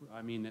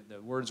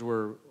 the words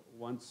were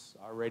once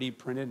already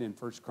printed in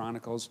 1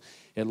 Chronicles,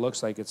 it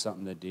looks like it's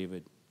something that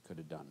David could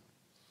have done.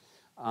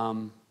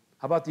 How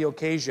about the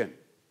occasion?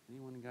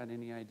 Anyone got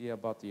any idea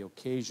about the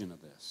occasion of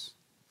this?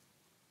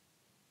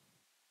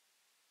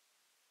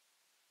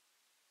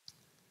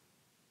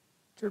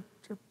 Chirp,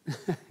 chirp.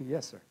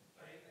 Yes, sir.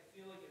 I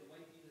feel like it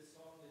might be the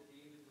song that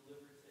David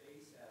delivered to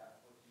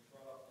Asaph when he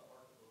brought up the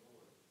ark of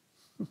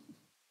the Lord.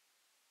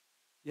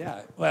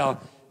 Yeah,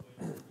 well,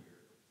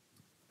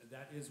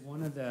 that is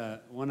one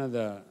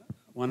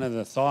of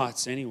the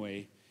thoughts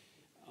anyway.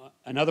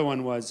 Another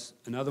one was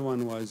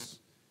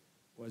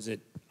it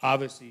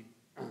obviously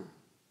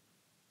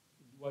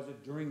was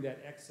it during that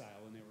exile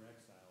when they were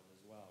exiled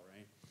as well,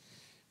 right?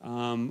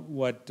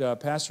 What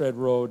Pastor Ed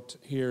wrote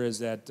here is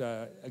that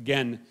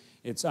again,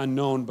 it's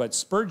unknown, but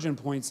Spurgeon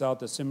points out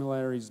the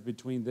similarities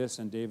between this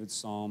and David's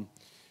psalm.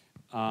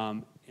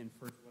 And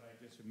first, what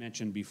I just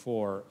mentioned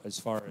before, as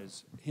far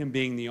as him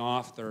being the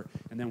author,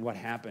 and then what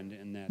happened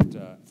in that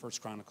 1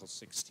 Chronicles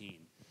 16.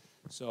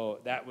 So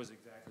that was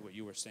exactly what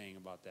you were saying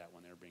about that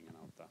when they were bringing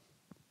out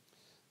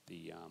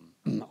the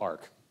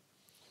ark.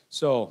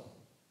 So,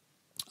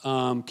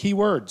 key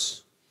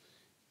words.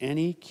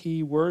 Any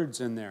key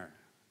words in there?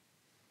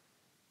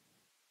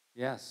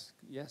 Yes,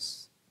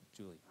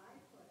 Julie. I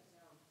put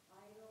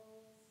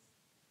idols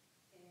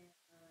and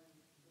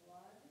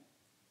blood.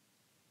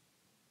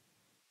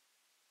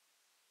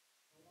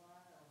 A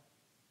lot of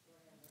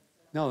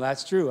whatever. No,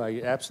 that's true.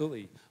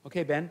 Absolutely.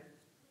 Okay, Ben.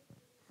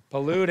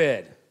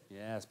 Polluted.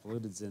 Yes,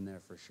 polluted's in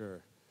there for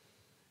sure.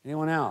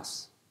 Anyone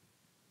else?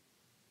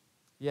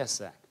 Yes,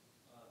 Zach.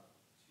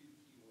 Two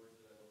key words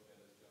that I look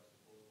at as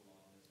juxtaposed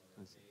along this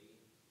are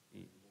they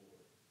and Lord,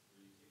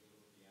 where you take a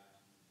look at the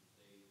actions of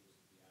the they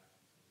versus the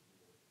actions of the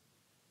Lord.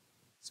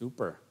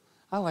 Super.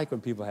 I like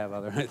when people have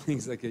other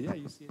things like that. Yeah,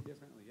 you see it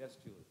differently. Yes,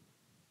 Julie.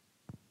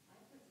 I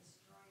put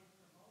destroy and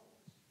promote.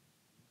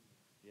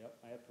 Yep,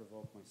 I have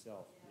provoked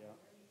myself. Yeah.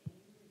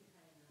 Very angry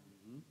kind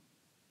of.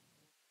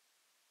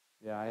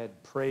 Yeah, I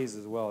had praise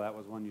as well. That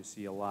was one you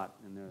see a lot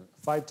in there.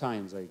 5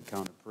 times I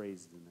counted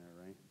praise in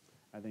there, right?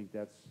 I think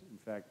that's, in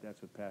fact,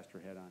 that's what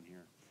Pastor had on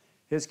here.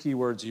 His key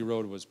words he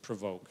wrote was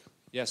provoke.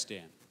 Yes,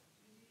 Dan?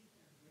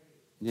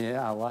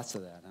 Yeah, lots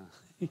of that,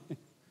 huh?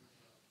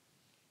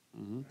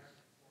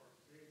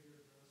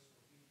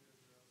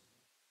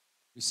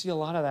 We see a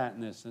lot of that in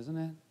this, isn't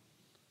it?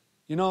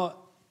 You know,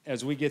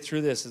 as we get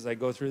through this, as I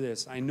go through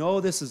this, I know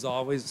this is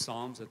always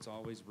Psalms. It's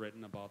always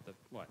written about the,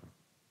 what?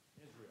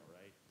 Israel,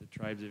 right? The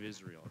tribes of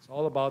Israel. It's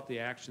all about the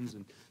actions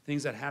and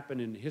things that happen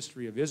in the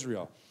history of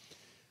Israel.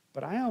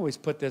 But I always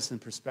put this in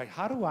perspective.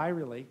 How do I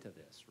relate to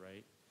this,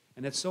 right?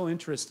 And it's so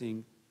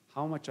interesting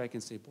how much I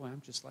can say, boy, I'm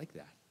just like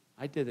that.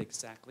 I did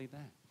exactly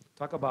that.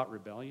 Talk about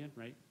rebellion,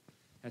 right?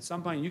 At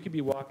some point, you could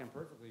be walking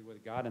perfectly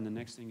with God, and the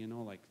next thing you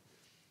know, like,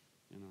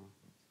 you know,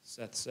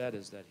 Seth said,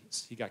 is that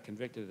he got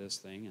convicted of this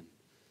thing, and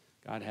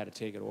God had to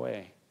take it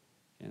away.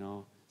 You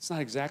know, it's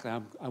not exactly,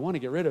 I want to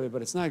get rid of it,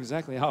 but it's not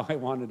exactly how I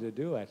wanted to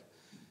do it,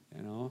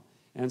 you know.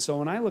 And so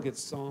when I look at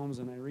Psalms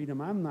and I read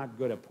them, I'm not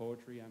good at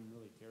poetry. I'm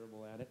really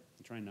terrible at it.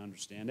 I'm trying to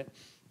understand it.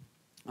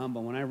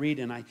 But when I read,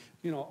 and I,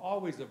 you know,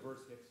 always a verse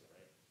hits it,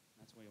 right?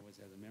 That's why he always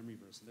has a memory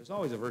verse. And there's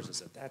always a verse that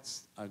says,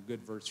 that's a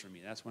good verse for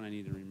me. That's what I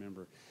need to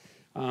remember.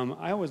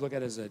 I always look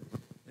at it as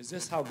is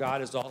this how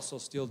God is also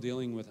still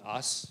dealing with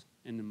us?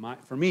 And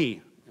for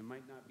me, it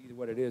might not be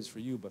what it is for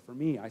you, but for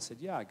me, I said,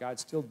 yeah, God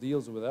still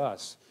deals with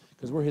us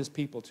because we're his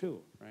people too,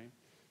 right?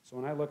 So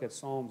when I look at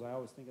Psalms, I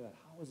always think of that,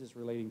 how is this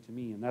relating to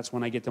me? And that's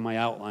when I get to my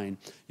outline,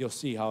 you'll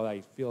see how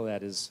I feel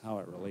that is how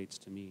it relates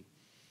to me.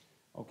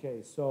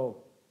 Okay,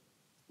 so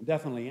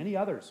definitely. Any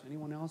others?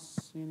 Anyone else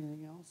see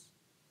anything else?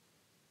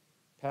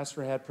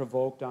 Pastor had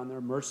provoked on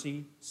there,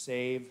 mercy,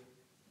 save.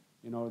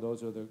 You know,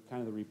 those are the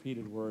kind of the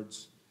repeated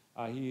words.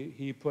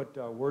 He put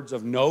words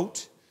of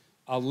note,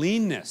 a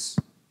leanness,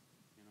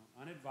 you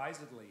know,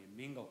 unadvisedly and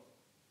mingled.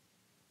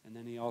 And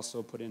then he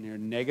also put in here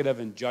negative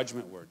and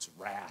judgment words,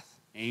 wrath,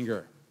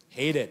 anger,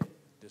 hated,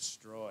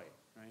 destroy,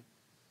 right?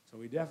 So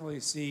we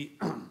definitely see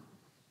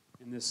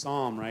in this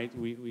psalm, right,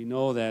 we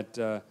know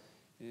that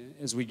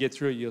as we get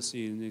through it, you'll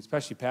see, and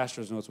especially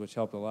pastor's notes, which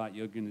helped a lot,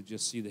 you're going to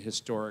just see the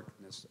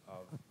historicness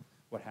of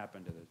what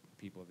happened to the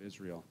people of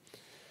Israel.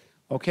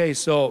 Okay,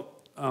 so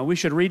we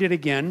should read it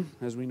again,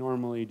 as we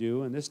normally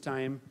do, and this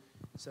time,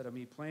 instead of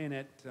me playing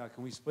it,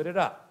 can we split it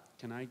up?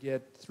 Can I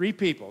get 3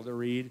 people to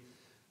read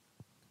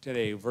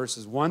today,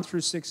 verses 1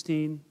 through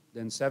 16,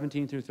 then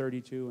 17 through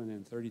 32, and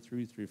then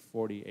 33 through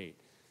 48.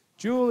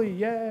 Julie,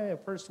 yeah,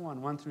 first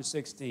one, 1 through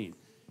 16.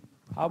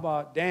 How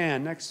about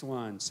Dan, next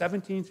one,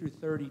 17 through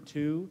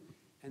 32,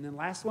 and then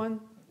last one,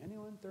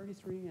 anyone,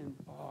 33, and,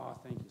 oh,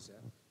 thank you, Seth.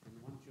 And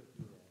why don't you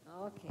do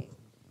that? Okay.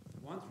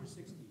 1 through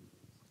 16.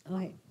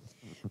 Okay.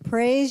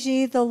 Praise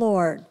ye the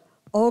Lord.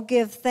 O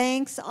give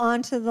thanks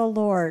unto the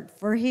Lord,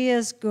 for he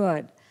is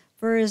good,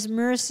 for his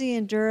mercy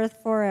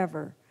endureth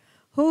forever.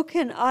 Who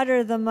can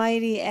utter the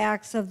mighty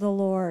acts of the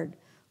Lord?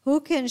 Who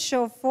can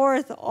show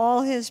forth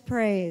all his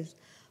praise?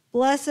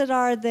 Blessed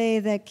are they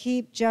that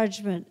keep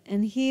judgment,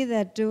 and he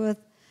that doeth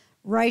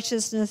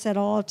righteousness at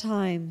all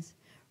times.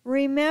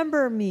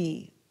 Remember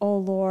me, O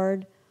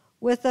Lord,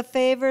 with the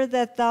favor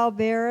that thou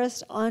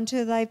bearest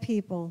unto thy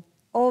people.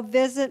 O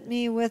visit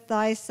me with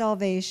thy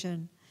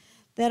salvation,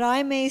 that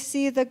I may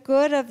see the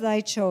good of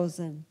thy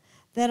chosen,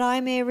 that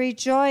I may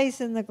rejoice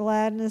in the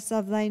gladness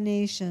of thy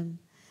nation,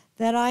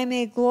 that I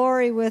may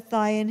glory with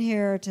thy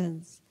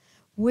inheritance.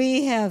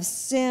 We have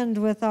sinned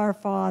with our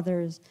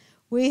fathers.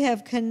 We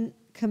have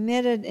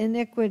committed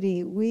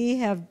iniquity. We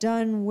have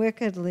done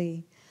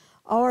wickedly.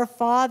 Our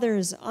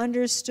fathers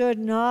understood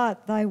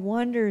not thy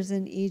wonders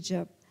in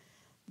Egypt.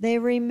 They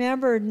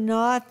remembered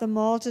not the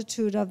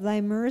multitude of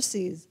thy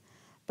mercies,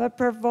 but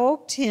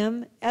provoked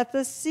him at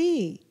the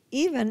sea,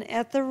 even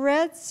at the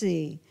Red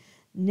Sea.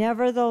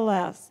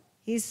 Nevertheless,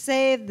 he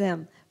saved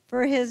them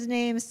for his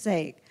name's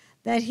sake,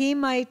 that he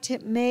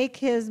might make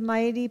his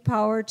mighty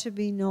power to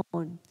be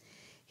known.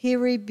 He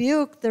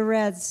rebuked the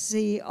Red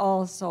Sea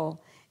also,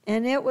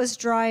 and it was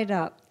dried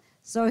up.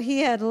 So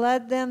he had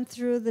led them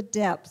through the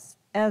depths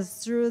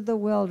as through the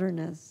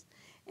wilderness.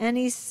 And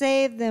he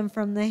saved them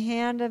from the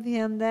hand of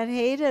him that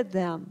hated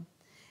them,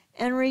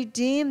 and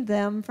redeemed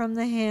them from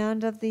the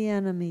hand of the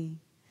enemy.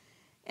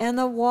 And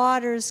the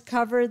waters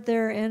covered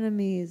their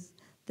enemies.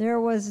 There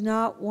was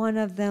not one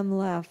of them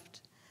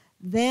left.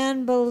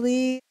 Then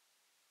believed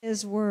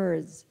his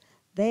words.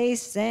 They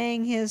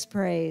sang his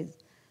praise.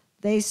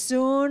 They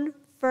soon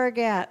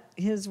forgot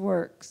his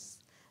works.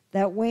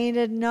 They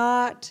waited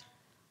not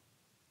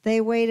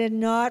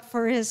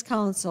for his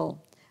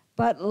counsel,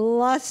 but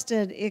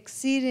lusted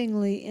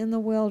exceedingly in the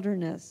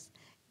wilderness,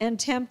 and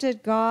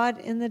tempted God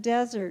in the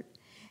desert.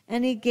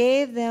 And he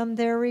gave them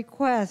their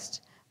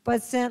request,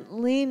 but sent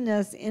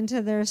leanness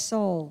into their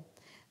soul.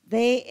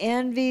 They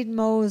envied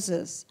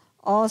Moses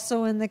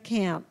also in the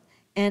camp,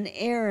 and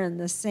Aaron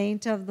the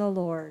saint of the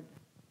Lord.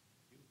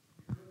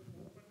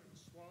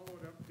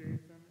 Swallowed up Dathan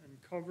and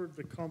covered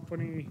the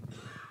company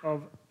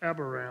of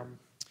Abiram.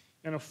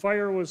 And a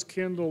fire was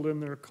kindled in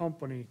their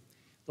company.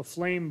 The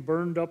flame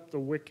burned up the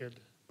wicked.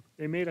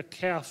 They made a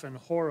calf in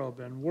Horeb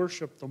and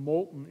worshipped the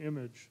molten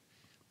image.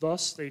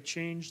 Thus they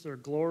changed their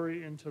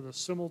glory into the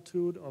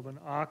similitude of an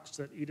ox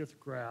that eateth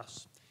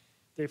grass.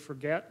 They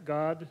forgat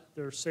God,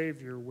 their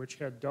Savior, which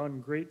had done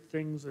great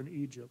things in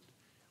Egypt,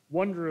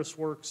 wondrous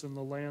works in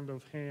the land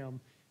of Ham,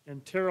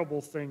 and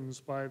terrible things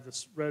by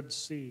the Red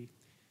Sea.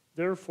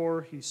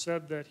 Therefore he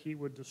said that he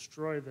would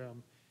destroy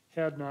them,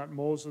 had not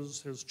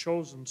Moses, his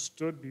chosen,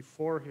 stood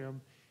before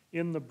him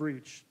in the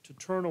breach, to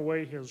turn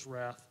away his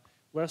wrath,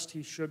 lest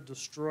he should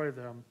destroy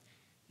them.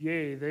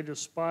 Yea, they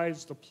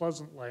despised the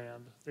pleasant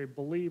land. They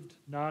believed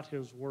not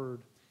his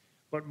word,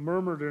 but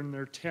murmured in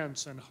their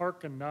tents, and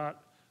hearkened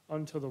not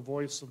unto the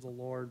voice of the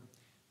Lord.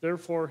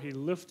 Therefore he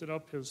lifted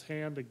up his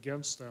hand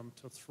against them,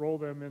 to throw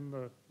them in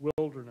the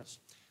wilderness,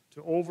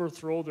 to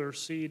overthrow their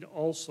seed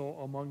also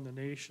among the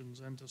nations,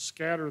 and to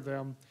scatter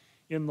them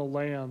in the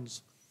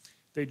lands.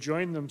 They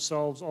joined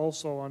themselves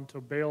also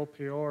unto Baal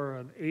Peor,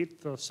 and ate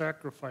the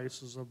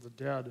sacrifices of the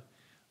dead.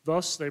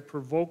 Thus they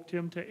provoked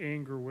him to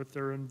anger with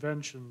their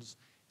inventions,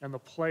 and the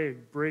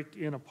plague brake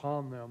in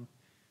upon them.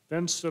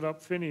 Then stood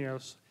up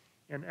Phinehas,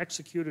 and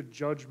executed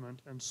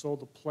judgment, and so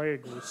the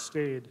plague was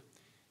stayed.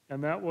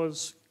 And that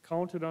was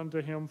counted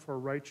unto him for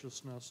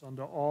righteousness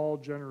unto all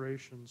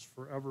generations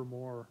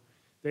forevermore.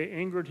 They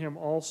angered him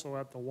also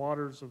at the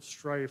waters of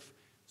strife,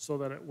 so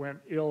that it went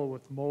ill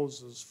with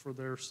Moses for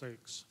their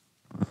sakes.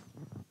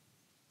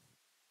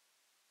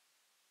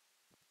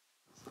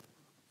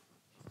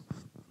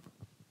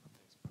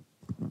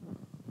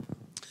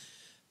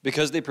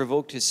 Because they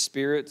provoked his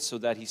spirit, so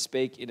that he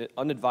spake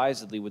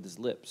unadvisedly with his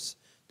lips.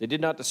 They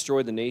did not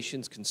destroy the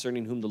nations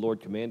concerning whom the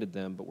Lord commanded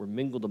them, but were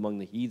mingled among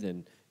the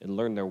heathen, and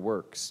learned their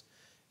works.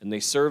 And they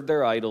served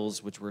their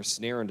idols, which were a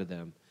snare unto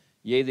them.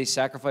 Yea, they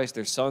sacrificed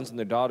their sons and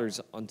their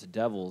daughters unto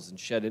devils, and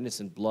shed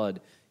innocent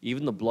blood,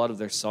 even the blood of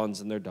their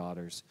sons and their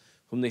daughters,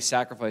 whom they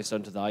sacrificed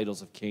unto the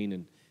idols of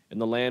Canaan. And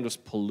the land was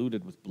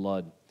polluted with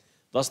blood.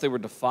 Thus they were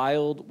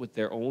defiled with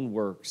their own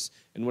works,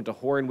 and went a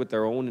whoring with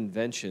their own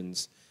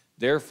inventions.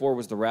 Therefore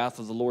was the wrath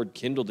of the Lord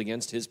kindled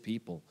against his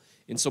people,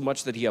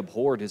 insomuch that he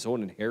abhorred his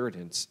own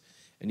inheritance.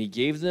 And he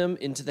gave them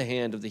into the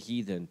hand of the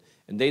heathen,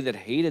 and they that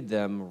hated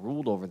them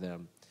ruled over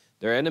them.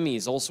 Their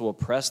enemies also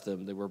oppressed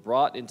them. They were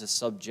brought into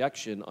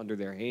subjection under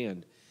their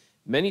hand.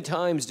 Many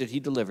times did he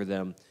deliver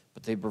them,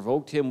 but they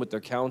provoked him with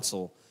their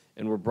counsel,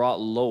 and were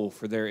brought low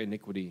for their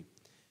iniquity.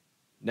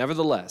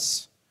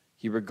 Nevertheless,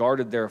 he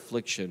regarded their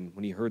affliction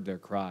when he heard their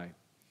cry.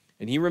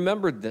 And he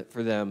remembered that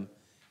for them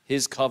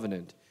his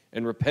covenant,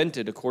 and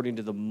repented according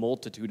to the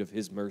multitude of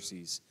his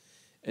mercies,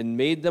 and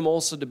made them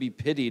also to be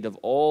pitied of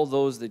all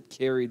those that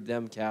carried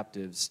them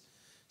captives.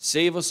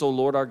 Save us, O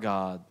Lord our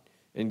God,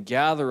 and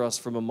gather us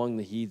from among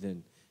the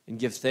heathen, and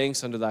give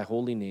thanks unto thy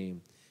holy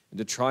name, and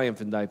to triumph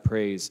in thy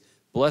praise.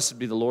 Blessed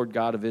be the Lord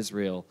God of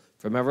Israel,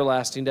 from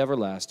everlasting to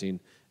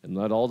everlasting. And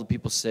let all the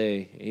people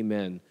say,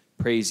 Amen.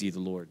 Praise ye the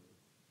Lord.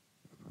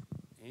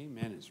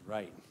 Amen is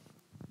right.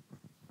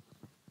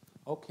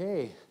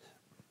 Okay.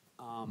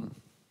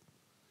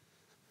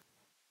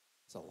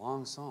 It's a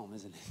long psalm,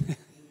 isn't it?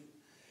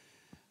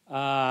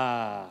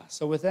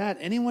 So with that,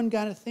 anyone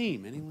got a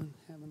theme? Anyone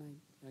have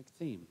a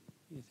theme?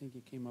 What do you think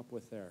you came up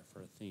with there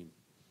for a theme?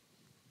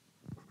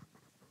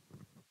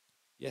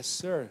 Yes,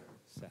 sir,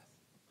 Seth.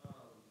 The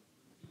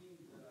theme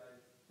that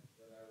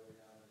I would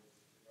have is,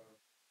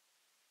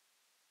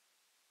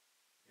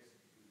 I guess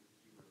if you use the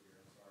keyword here,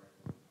 I'm sorry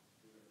if I'm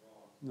doing it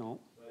wrong. No.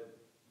 But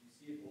you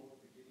see it both at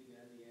the beginning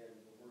and the end,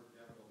 the word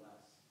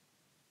nevertheless.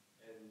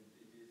 And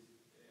it is,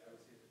 I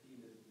would say the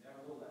theme is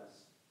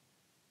nevertheless,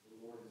 the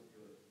Lord is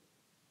good.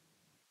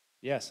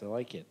 Yes, I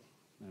like it.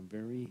 I'm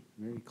very,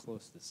 very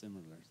close to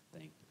similar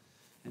thing.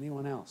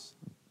 Anyone else?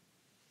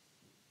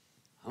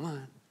 Come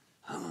on,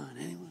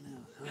 anyone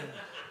else? Come on.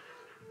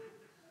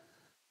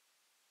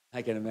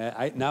 I can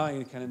imagine. Now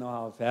I kind of know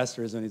how a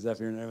pastor is when he's up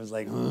here and everyone's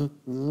like, huh?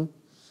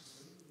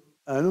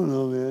 I don't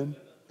know, man.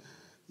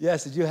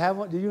 Yes, did you have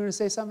one? Did you want to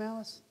say something,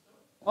 Alice?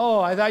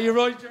 Oh, I thought you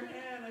raised your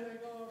hand. I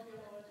think, oh, okay,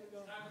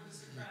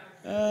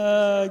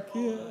 I'll let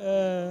you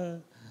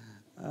go.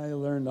 I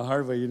learned the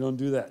hard way. You don't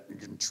do that. You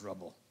get in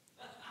trouble.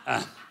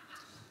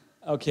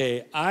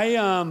 Okay,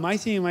 my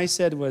theme I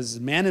said was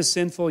man is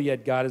sinful,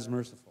 yet God is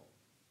merciful.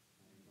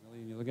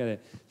 Really, you look at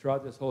it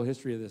throughout this whole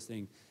history of this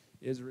thing,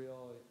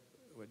 Israel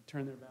would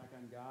turn their back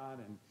on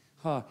God,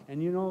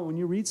 and you know when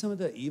you read some of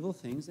the evil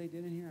things they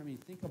did in here, I mean,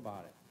 think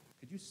about it.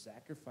 Could you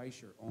sacrifice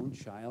your own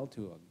child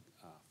to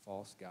a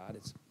false god?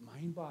 It's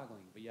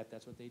mind-boggling, but yet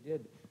that's what they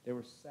did. They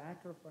were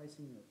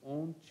sacrificing their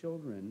own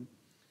children,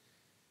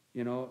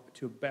 you know,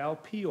 to Baal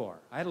Peor.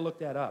 I had to look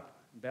that up.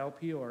 Baal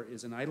Peor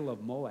is an idol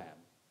of Moab.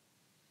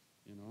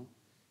 You know,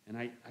 and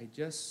I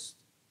just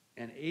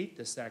ate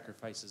the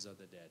sacrifices of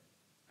the dead.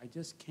 I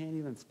just can't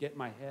even get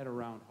my head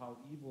around how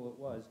evil it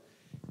was,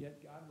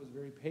 yet God was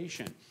very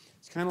patient.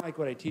 It's kind of like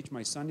what I teach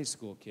my Sunday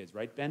school kids,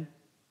 right, Ben?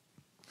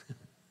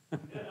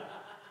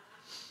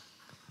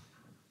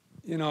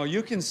 You know,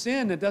 you can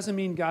sin. It doesn't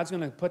mean God's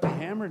going to put the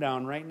hammer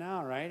down right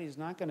now, right? He's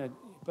not going to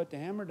put the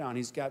hammer down.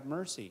 He's got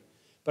mercy.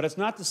 But it's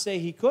not to say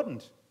he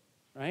couldn't,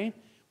 right?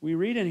 We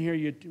read in here,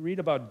 you read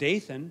about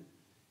Dathan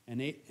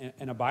and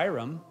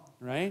Abiram,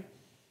 right?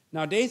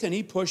 Now, Dathan,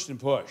 he pushed and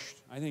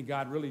pushed. I think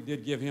God really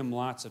did give him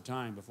lots of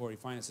time before he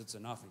finally said it's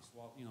enough.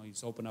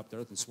 He's opened up the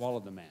earth and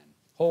swallowed the man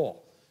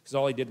whole, because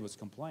all he did was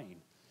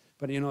complain.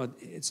 But, you know,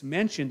 it's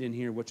mentioned in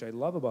here, which I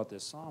love about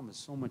this psalm, is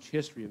so much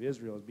history of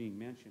Israel is being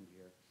mentioned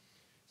here.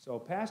 So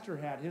Pastor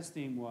had, his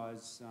theme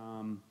was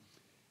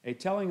a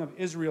telling of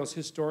Israel's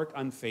historic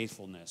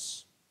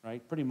unfaithfulness,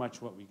 right? Pretty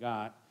much what we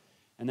got.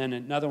 And then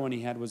another one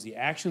he had was the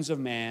actions of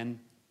man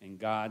and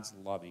God's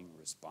loving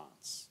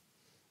response,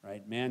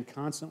 right? Man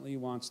constantly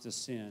wants to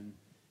sin,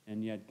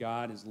 and yet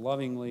God is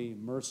lovingly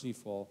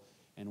merciful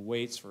and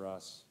waits for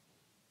us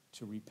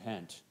to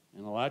repent.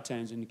 And a lot of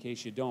times, in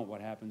case you don't,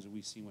 what happens,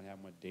 we see what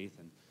happened with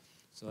Dathan.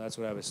 So that's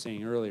what I was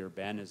saying earlier,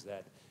 Ben, is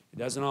that it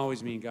doesn't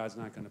always mean God's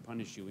not going to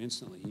punish you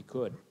instantly. He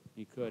could.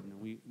 He could.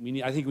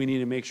 And I think we need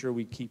to make sure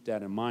we keep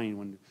that in mind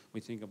when we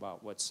think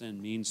about what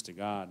sin means to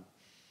God.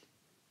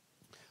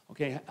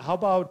 Okay, how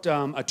about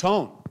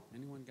atone?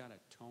 Anyone got a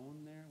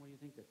tone there? What do you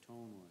think the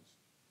tone was?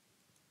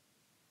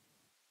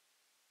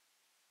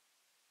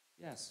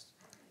 Yes.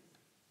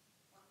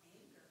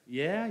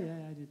 Yeah,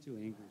 I did too.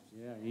 Angry.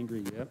 Yeah,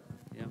 angry. Yep.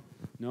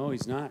 No,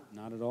 he's not.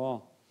 Not at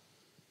all.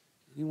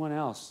 Anyone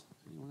else?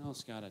 Anyone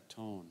else got a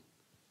tone?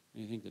 What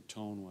do you think the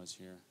tone was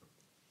here?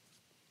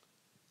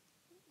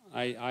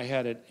 I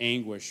had it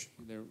anguish.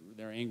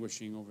 They're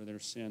anguishing over their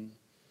sin,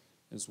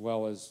 as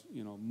well as,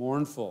 you know,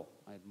 mournful.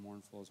 I had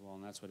mournful as well,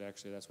 and that's what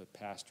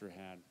Pastor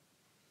had.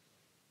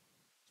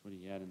 That's what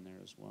he had in there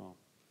as well.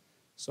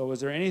 So was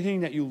there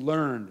anything that you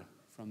learned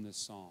from this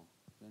psalm?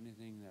 Is there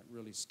anything that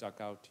really stuck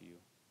out to you?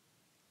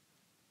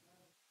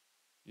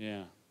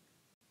 Yeah.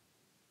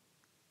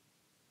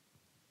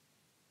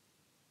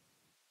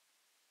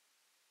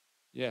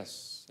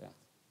 Yes, Seth. I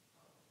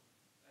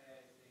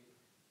think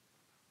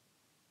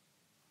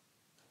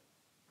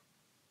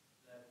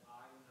that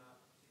I'm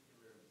not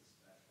particularly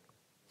special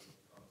when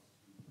it comes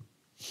to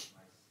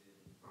my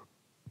sin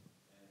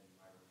and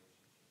my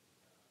relationship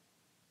with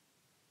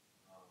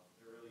God.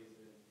 There really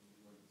isn't anything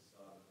new under the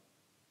sun.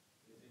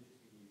 It's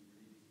interesting you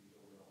read these things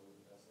over and over,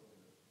 but that's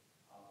something that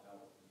popped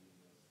out for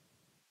me.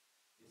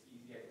 It's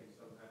easy, I think,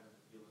 sometimes to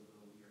feel a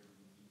little weird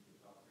when you keep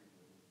the tough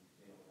frequently when you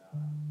fail God.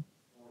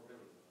 Or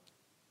really not.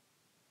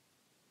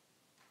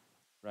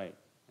 Right,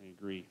 I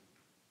agree.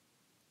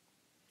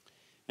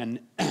 And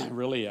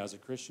really, as a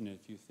Christian,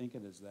 if you think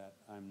it as that,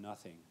 I'm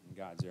nothing and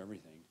God's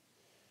everything,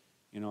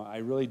 you know, I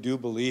really do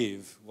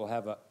believe we'll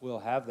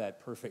have that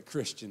perfect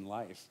Christian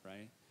life,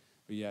 right?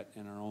 But yet,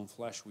 in our own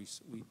flesh, we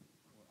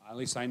at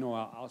least I know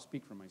I'll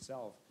speak for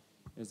myself,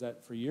 is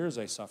that for years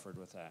I suffered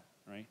with that,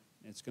 right?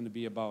 It's going to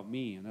be about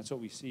me, and that's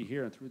what we see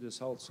here. And through this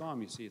whole psalm,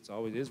 you see it's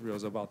always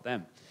Israel's about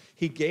them.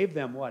 He gave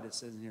them what? It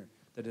says in here,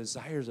 the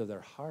desires of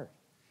their heart.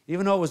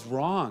 Even though it was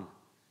wrong,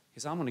 he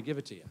said, I'm going to give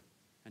it to you.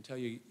 Until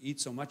you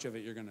eat so much of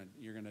it, you're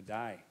gonna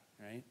die,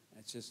 right?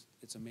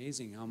 It's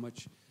amazing how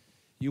much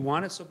you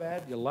want it so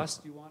bad, you want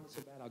it so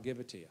bad, I'll give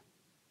it to you.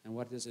 And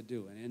what does it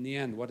do? And in the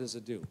end, what does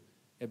it do?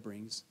 It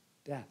brings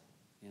death,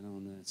 you know,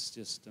 and it's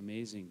just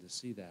amazing to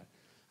see that.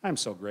 I'm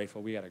so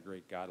grateful we got a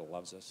great God who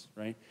loves us,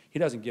 right? He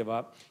doesn't give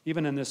up.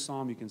 Even in this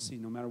psalm, you can see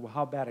no matter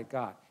how bad it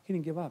got, he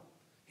didn't give up.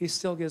 He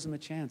still gives them a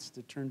chance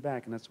to turn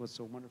back, and that's what's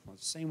so wonderful.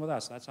 It's the same with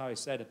us. That's how I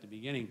said at the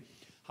beginning,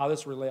 how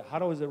does it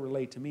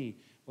relate to me?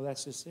 Well,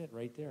 that's just it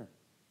right there.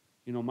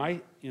 You know,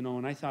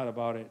 when I thought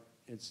about it,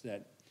 it's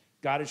that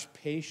God is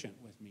patient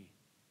with me.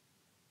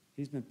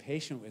 He's been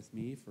patient with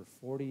me for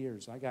 40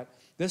 years.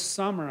 This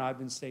summer, I've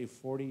been saved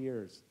 40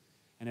 years,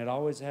 and it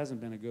always hasn't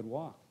been a good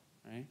walk,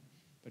 right?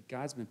 But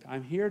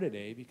I'm here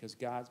today because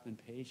God's been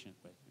patient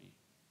with me,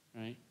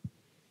 right?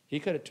 He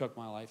could have took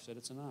my life, said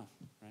it's enough,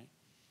 right?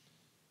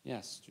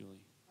 Yes,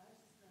 Julie. I was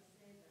just going to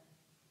say that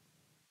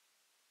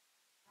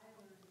I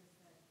learned is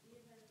that even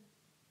in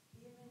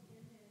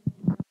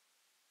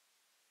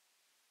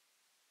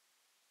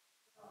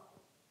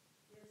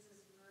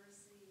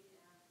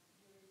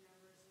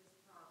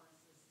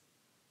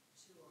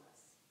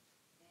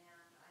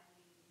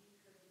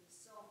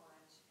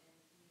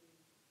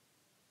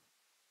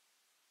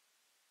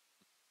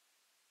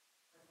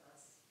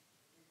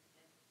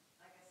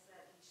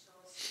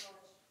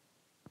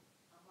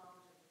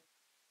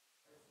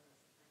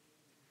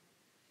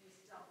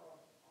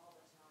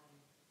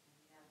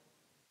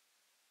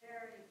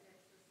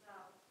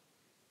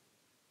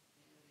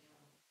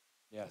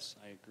Yes,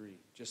 I agree.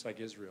 Just like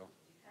Israel.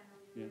 And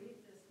when you read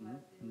this, what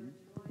they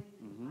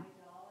were doing,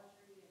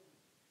 idolatry,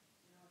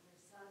 and,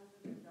 their sons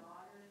and their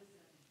daughters,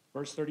 and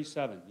Verse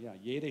 37, yeah.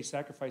 Yea, they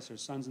sacrifice their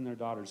sons and their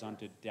daughters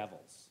unto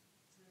devils.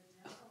 to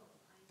the devil.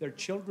 Their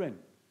children.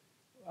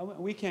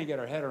 We can't get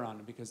our head around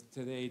it because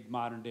today,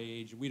 modern day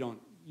age,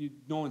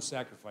 no one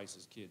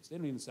sacrifices kids. They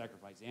don't even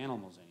sacrifice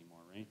animals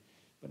anymore, right?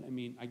 But I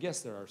mean, I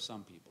guess there are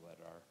some people that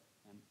are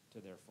to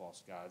their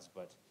false gods,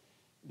 but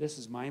this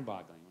is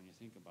mind-boggling when you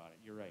think about it.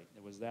 You're right.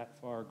 It was that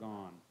far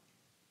gone.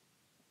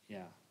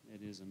 Yeah,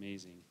 it is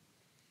amazing.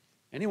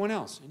 Anyone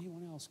else?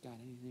 Anyone else got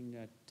anything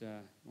that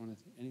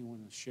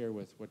anyone to share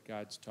with what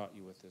God's taught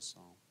you with this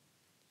psalm?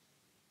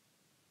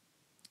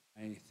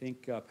 I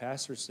think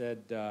Pastor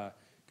said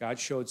God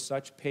showed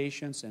such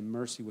patience and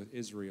mercy with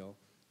Israel,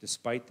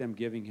 despite them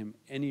giving him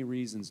any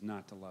reasons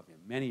not to love him.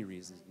 Many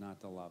reasons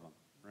not to love him,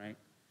 right?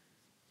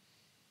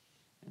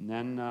 And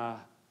then,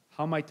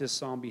 how might this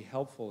psalm be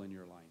helpful in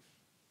your life?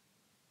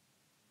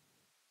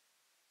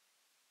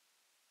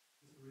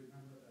 Just to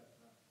remember that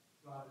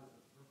God is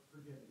a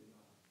forgiving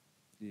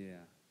God.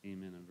 Yeah,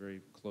 amen. I'm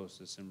very close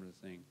to a similar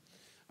thing.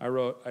 I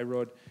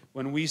wrote,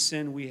 when we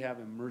sin, we have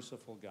a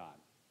merciful God,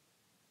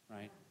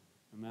 right?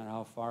 No matter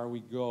how far we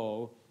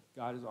go,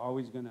 God is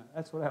always going to,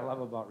 that's what I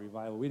love about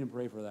revival. We didn't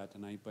pray for that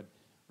tonight, but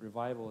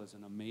revival is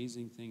an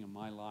amazing thing in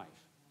my life.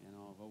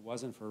 If it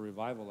wasn't for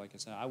revival, like I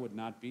said, I would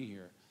not be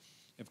here.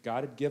 If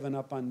God had given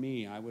up on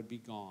me, I would be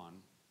gone,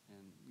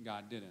 and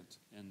God didn't.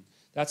 And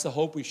that's the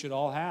hope we should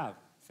all have.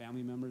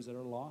 Family members that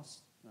are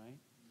lost, right?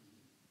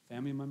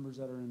 Family members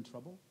that are in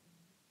trouble,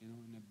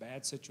 in a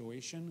bad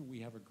situation,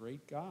 we have a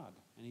great God,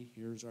 and he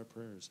hears our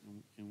prayers,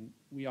 and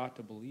we ought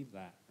to believe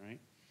that, right?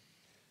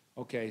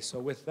 Okay, so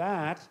with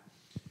that,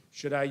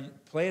 should I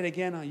play it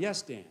again?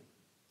 Yes, Dan.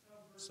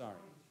 Sorry.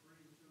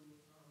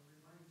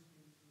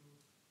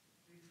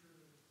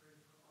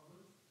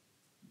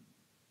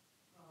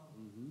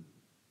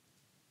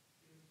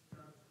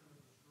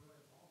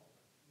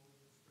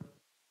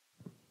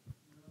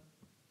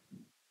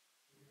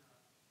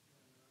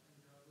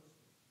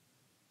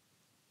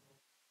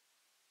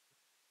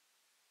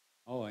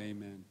 Oh,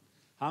 amen.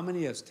 How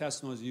many of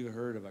testimonies you've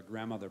heard of a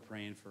grandmother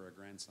praying for a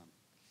grandson,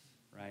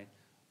 right?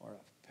 Or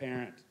a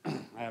parent. I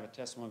have a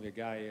testimony of a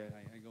guy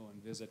I go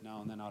and visit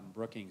now and then out in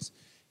Brookings.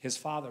 His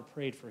father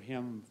prayed for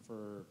him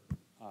for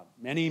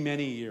many,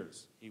 many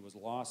years. He was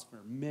lost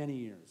for many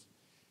years,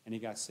 and he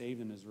got saved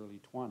in his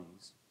early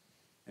 20s.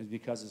 And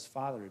because his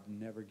father had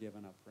never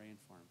given up praying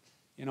for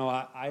him.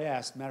 I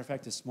asked, matter of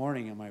fact, this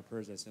morning in my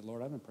prayers, I said,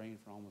 Lord, I've been praying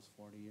for almost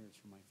 40 years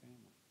for my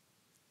family.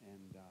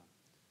 And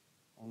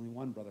only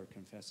one brother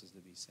confesses to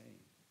be saved.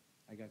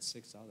 I got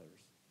 6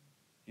 others.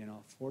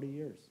 40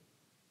 years.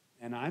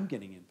 And I'm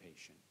getting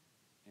impatient.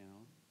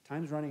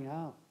 Time's running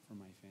out for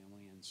my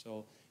family. And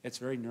so it's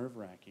very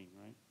nerve-wracking,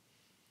 right?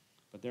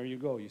 But there you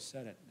go. You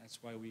said it.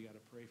 That's why we got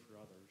to pray for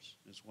others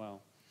as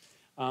well.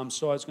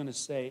 So I was going to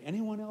say,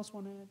 anyone else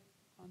want to add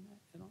on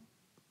that at all?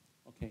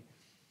 Okay.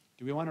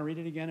 Do we want to read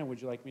it again, or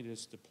would you like me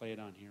just to play it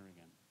on here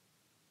again?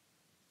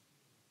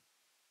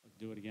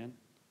 Do it again?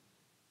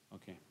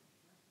 Okay.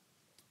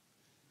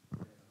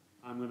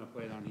 I'm going to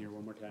play it on here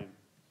one more time.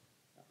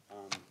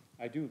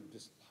 I do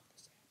just love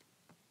this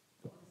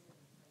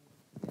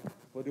app. Go.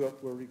 We'll do it.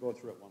 We'll go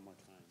through it one more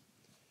time.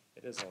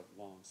 It is a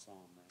long psalm,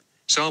 right?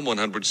 Psalm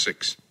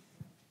 106.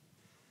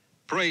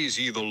 Praise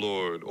ye the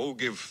Lord. O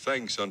give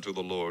thanks unto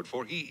the Lord,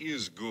 for he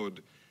is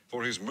good,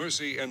 for his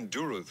mercy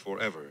endureth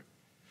forever.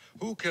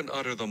 Who can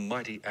utter the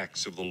mighty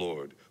acts of the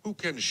Lord? Who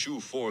can shew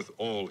forth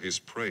all his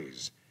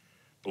praise?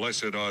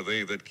 Blessed are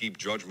they that keep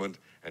judgment,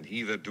 and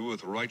he that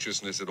doeth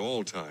righteousness at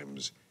all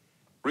times.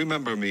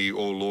 Remember me,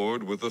 O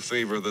Lord, with the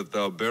favor that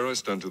thou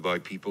bearest unto thy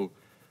people.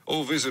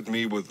 O visit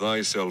me with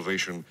thy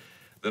salvation,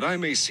 that I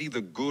may see the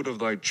good of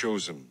thy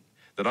chosen,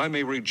 that I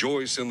may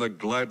rejoice in the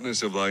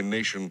gladness of thy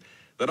nation,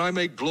 that I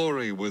may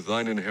glory with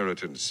thine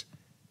inheritance.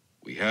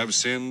 We have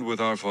sinned with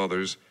our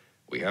fathers,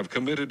 we have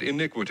committed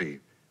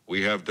iniquity,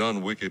 we have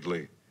done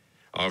wickedly.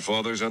 Our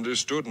fathers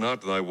understood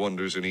not thy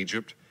wonders in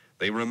Egypt.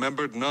 They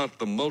remembered not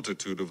the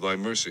multitude of thy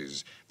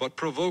mercies, but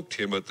provoked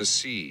him at the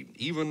sea,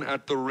 even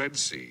at the Red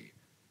Sea.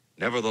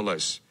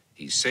 Nevertheless,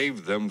 he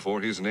saved them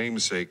for his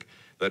name's sake,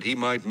 that he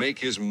might make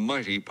his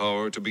mighty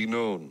power to be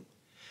known.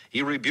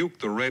 He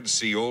rebuked the Red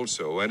Sea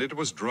also, and it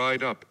was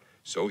dried up.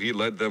 So he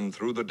led them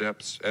through the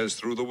depths, as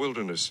through the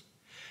wilderness.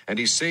 And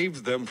he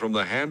saved them from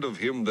the hand of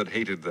him that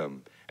hated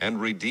them,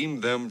 and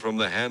redeemed them from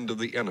the hand of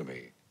the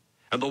enemy.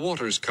 And the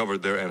waters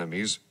covered their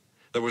enemies.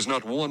 There was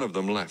not one of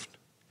them left.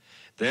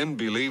 Then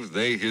believed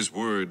they his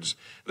words.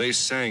 They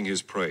sang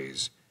his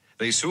praise.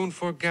 They soon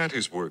forgat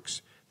his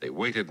works. They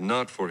waited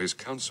not for his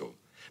counsel,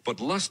 but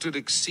lusted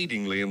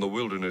exceedingly in the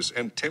wilderness,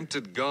 and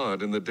tempted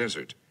God in the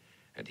desert.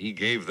 And he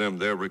gave them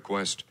their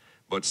request,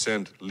 but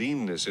sent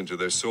leanness into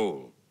their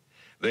soul.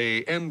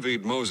 They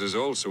envied Moses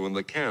also in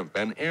the camp,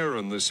 and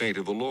Aaron the saint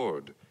of the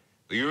Lord.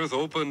 The earth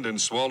opened and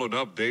swallowed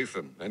up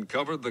Dathan, and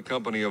covered the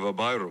company of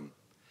Abiram.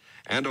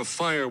 And a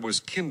fire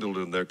was kindled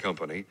in their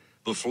company.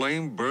 The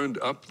flame burned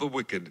up the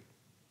wicked.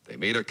 They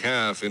made a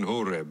calf in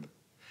Horeb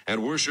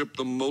and worshipped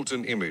the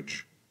molten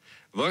image.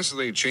 Thus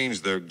they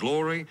changed their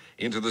glory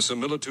into the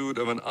similitude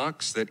of an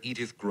ox that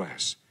eateth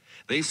grass.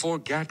 They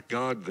forgat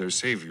God their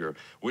Savior,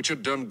 which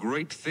had done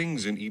great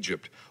things in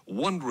Egypt,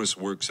 wondrous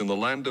works in the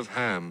land of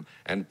Ham,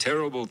 and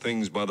terrible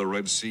things by the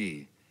Red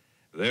Sea.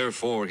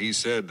 Therefore he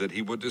said that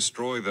he would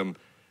destroy them,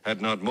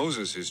 had not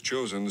Moses his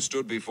chosen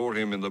stood before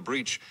him in the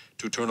breach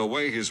to turn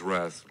away his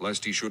wrath,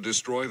 lest he should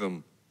destroy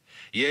them.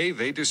 Yea,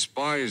 they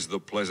despised the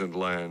pleasant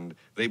land.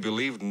 They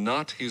believed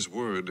not his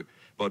word,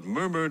 but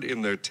murmured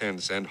in their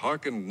tents, and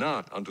hearkened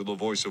not unto the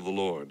voice of the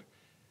Lord.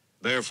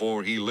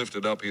 Therefore he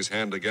lifted up his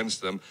hand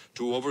against them,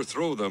 to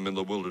overthrow them in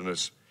the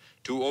wilderness,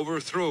 to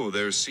overthrow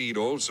their seed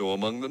also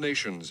among the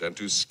nations, and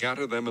to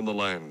scatter them in the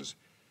lands.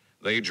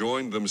 They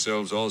joined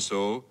themselves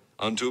also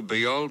unto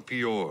Baal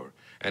Peor,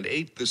 and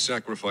ate the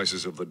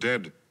sacrifices of the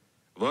dead.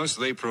 Thus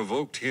they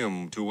provoked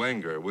him to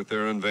anger with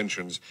their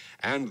inventions,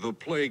 and the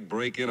plague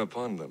brake in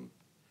upon them.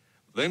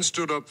 Then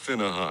stood up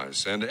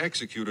Phinehas, and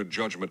executed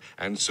judgment,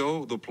 and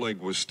so the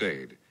plague was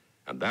stayed.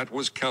 And that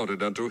was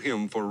counted unto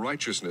him for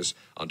righteousness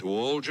unto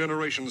all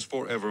generations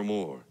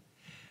forevermore.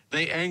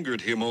 They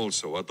angered him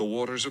also at the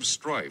waters of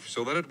strife,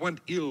 so that it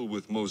went ill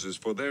with Moses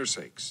for their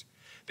sakes,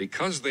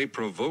 because they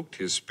provoked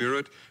his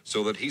spirit,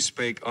 so that he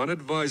spake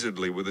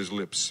unadvisedly with his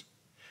lips.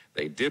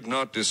 They did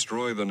not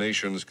destroy the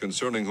nations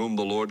concerning whom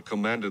the Lord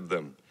commanded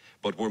them,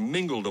 but were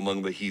mingled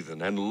among the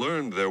heathen, and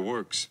learned their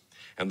works.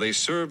 And they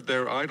served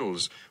their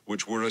idols,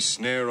 which were a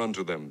snare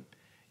unto them.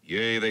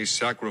 Yea, they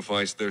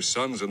sacrificed their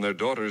sons and their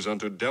daughters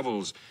unto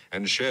devils,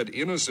 and shed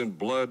innocent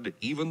blood,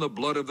 even the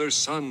blood of their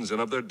sons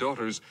and of their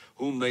daughters,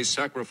 whom they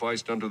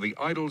sacrificed unto the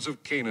idols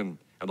of Canaan,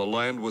 and the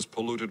land was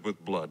polluted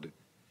with blood.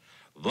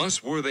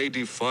 Thus were they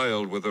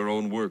defiled with their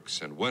own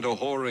works, and went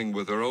a-whoring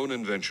with their own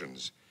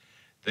inventions.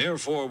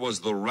 Therefore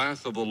was the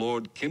wrath of the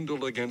Lord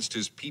kindled against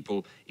his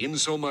people,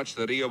 insomuch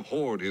that he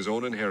abhorred his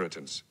own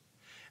inheritance.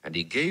 And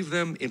he gave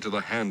them into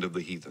the hand of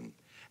the heathen,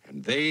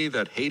 and they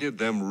that hated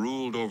them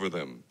ruled over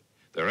them.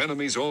 Their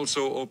enemies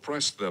also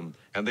oppressed them,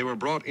 and they were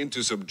brought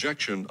into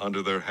subjection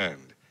under their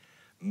hand.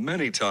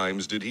 Many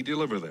times did he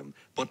deliver them,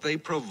 but they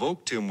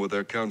provoked him with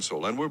their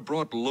counsel, and were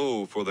brought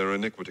low for their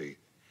iniquity.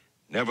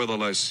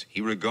 Nevertheless, he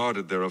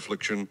regarded their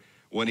affliction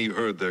when he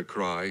heard their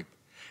cry,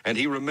 and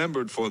he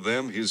remembered for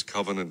them his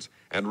covenant,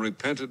 and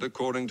repented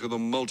according to the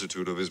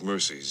multitude of his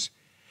mercies.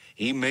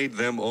 He made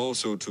them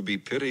also to be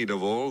pitied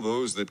of all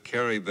those that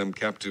carried them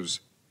captives.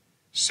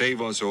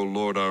 Save us, O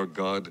Lord our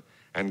God,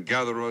 and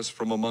gather us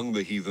from among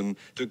the heathen,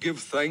 to give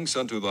thanks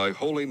unto thy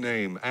holy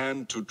name,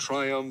 and to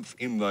triumph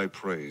in thy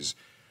praise.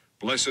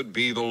 Blessed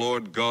be the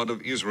Lord God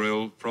of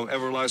Israel, from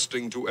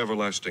everlasting to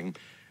everlasting.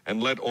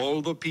 And let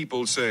all the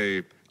people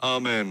say,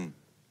 Amen.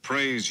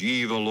 Praise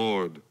ye the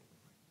Lord.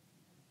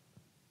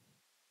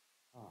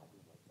 Oh, I do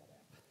like that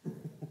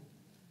app.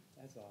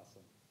 That's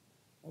awesome.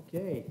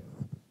 Okay.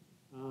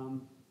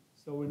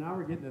 So now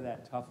we're getting to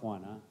that tough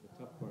one, huh?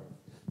 The tough part.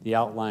 The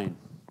outline.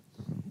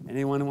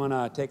 Anyone want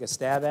to take a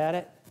stab at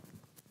it?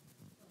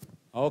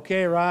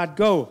 Okay, Rod,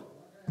 go.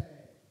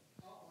 Okay,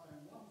 outline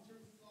 1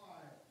 through 5,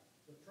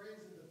 the praise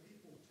of the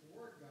people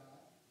toward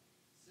God.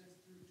 6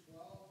 through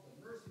 12, the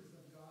mercies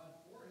of God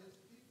for his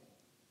people.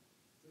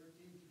 13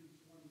 through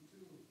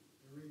 22,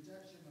 the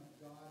rejection of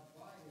God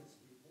by his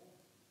people.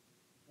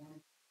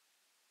 20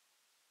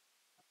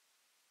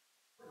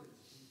 for his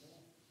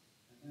people.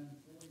 And then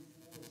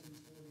 44 through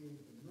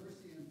 48, the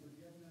mercy and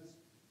forgiveness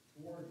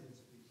toward his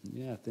people.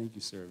 Yeah, thank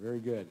you, sir.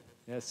 Very good.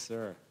 Yes,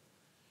 sir.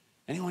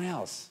 Anyone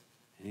else?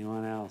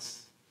 Anyone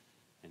else?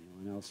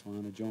 Anyone else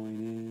want to join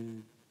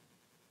in?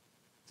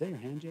 Is that your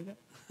hand, Jacob?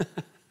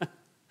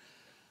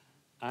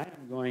 I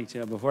am going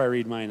to, before I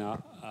read mine,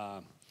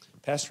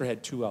 Pastor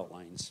had 2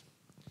 outlines.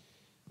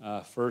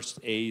 First,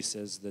 A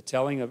says, the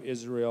telling of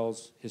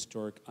Israel's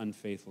historic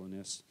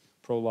unfaithfulness,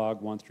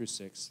 prologue 1 through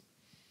 6.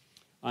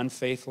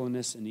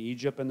 Unfaithfulness in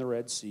Egypt and the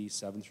Red Sea,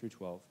 7 through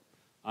 12.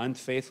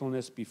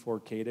 Unfaithfulness before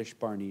Kadesh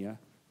Barnea,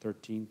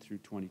 13 through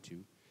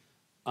 22.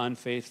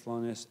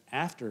 Unfaithfulness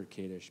after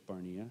Kadesh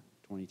Barnea,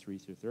 23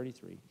 through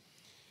 33.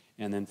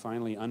 And then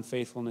finally,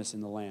 unfaithfulness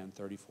in the land,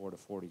 34 to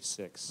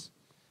 46.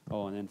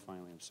 Oh, and then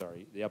finally,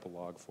 the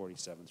epilogue,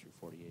 47 through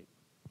 48.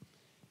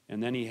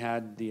 And then he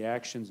had the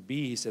actions,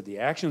 B, he said the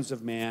actions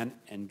of man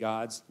and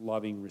God's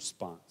loving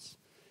response.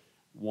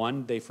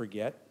 1, they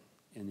forget,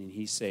 and then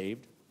he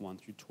saved, 1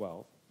 through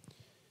 12.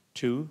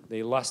 2,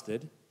 they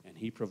lusted, and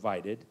he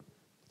provided,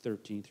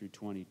 13 through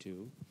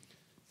 22.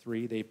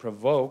 3, they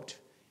provoked,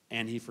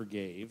 and he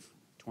forgave,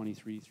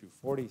 23 through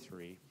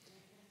 43.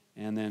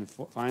 And then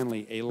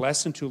finally, a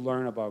lesson to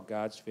learn about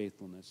God's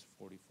faithfulness,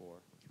 44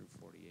 through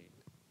 48.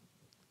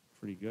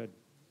 Pretty good,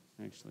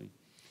 actually.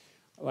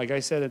 Like I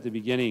said at the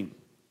beginning,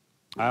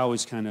 I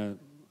always kind of,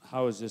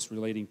 how is this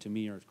relating to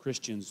me or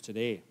Christians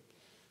today?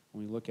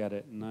 When we look at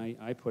it, and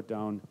I put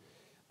down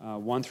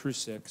 1 through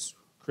 6,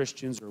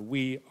 Christians, or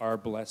we are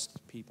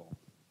blessed people.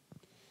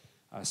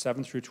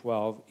 7 through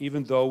 12,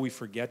 even though we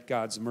forget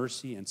God's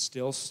mercy and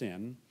still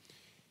sin,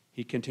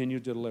 he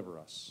continued to deliver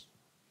us.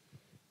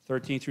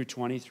 13 through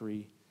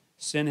 23,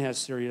 Sin has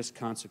serious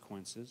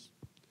consequences.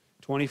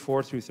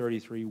 24 through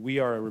 33, we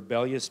are a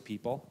rebellious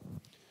people.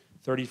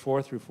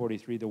 34 through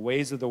 43, the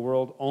ways of the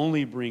world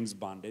only brings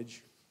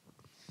bondage.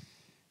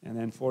 And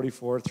then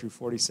 44 through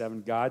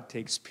 47, God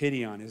takes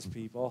pity on his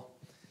people.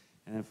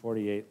 And then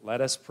 48,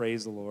 let us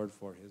praise the Lord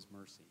for his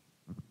mercy.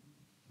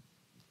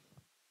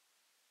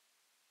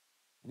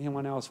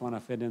 Anyone else want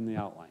to fit in the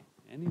outline?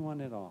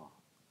 Anyone at all?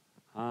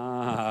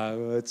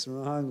 What's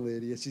wrong,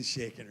 Lydia? She's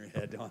shaking her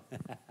head.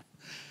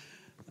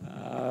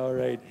 All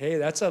right. Hey,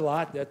 that's a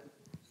lot.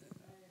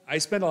 I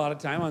spend a lot of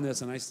time on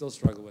this, and I still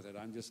struggle with it.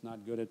 I'm just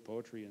not good at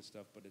poetry and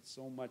stuff, but it's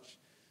so much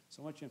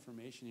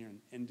information here.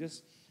 And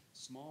just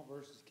small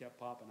verses kept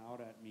popping out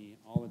at me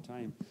all the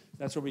time.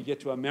 That's where we get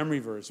to a memory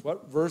verse.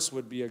 What verse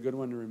would be a good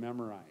one to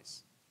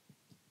memorize?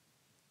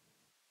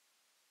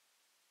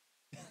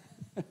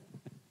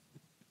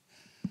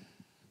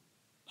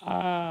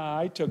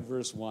 I took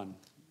verse 1.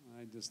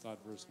 I just thought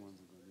verse 1's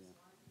a good one.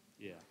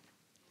 Yeah.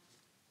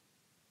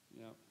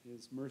 Yeah.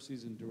 His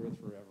mercies endureth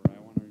forever. I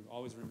want to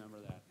always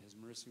remember that. His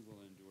mercy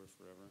will endure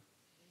forever.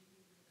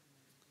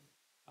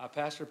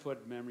 Pastor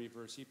put memory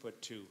verse. He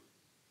put 2.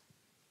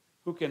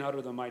 Who can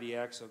utter the mighty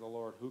acts of the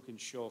Lord? Who can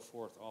show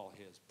forth all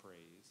his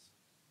praise?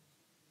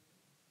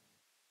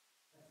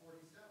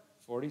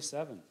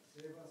 47.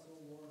 Save us, O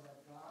Lord our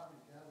God, and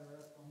gather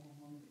us from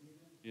among the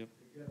heathen. Yep.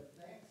 To give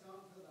thanks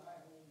unto thy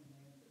holy name.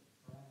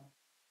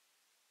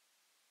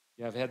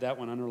 Yeah, I've had that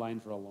one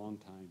underlined for a long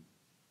time.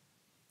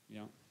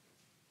 Yeah.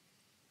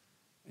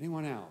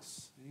 Anyone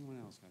else? Anyone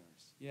else got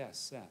ours? Yes,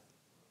 Seth.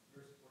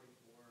 Verse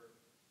 44,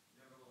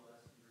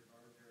 nevertheless, he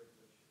regarded their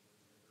affliction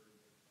and heard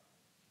their cry.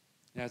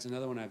 Yeah, it's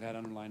another one I've had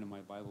underlined in my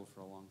Bible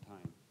for a long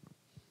time.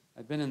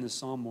 I've been in this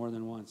psalm more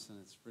than once, and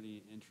it's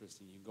pretty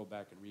interesting. You can go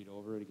back and read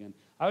over it again.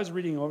 I was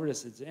reading over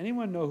this. Does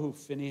anyone know who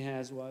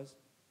Phinehas was?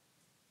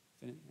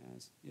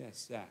 Phinehas?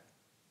 Yes, Zach.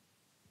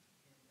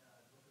 In the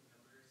book of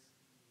Numbers,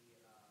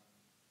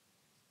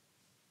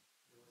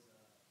 there was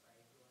a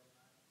plague going on,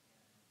 and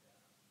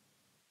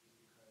it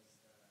was because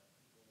the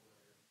people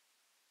were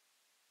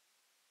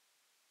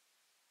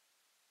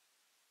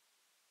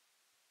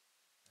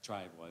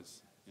Tribe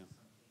was. Yeah.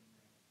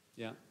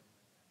 Yeah.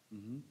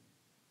 Mm-hmm. and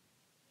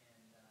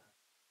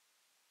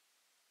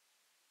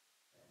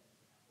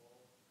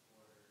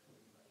set an example for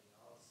everybody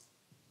else.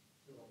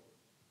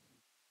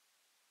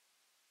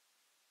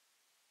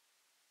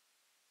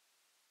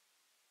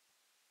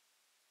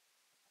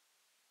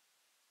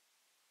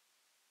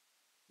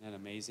 Isn't that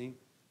amazing?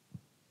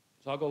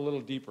 So I'll go a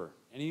little deeper.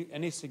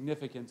 Any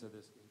significance of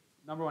this?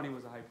 Number one, he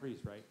was a high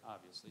priest, right?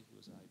 Obviously, he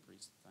was a high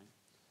priest at the time.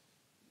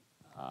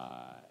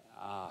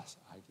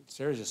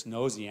 Sarah just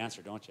knows the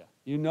answer, don't you?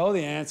 You know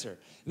the answer.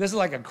 This is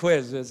like a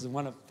quiz. This is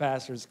one of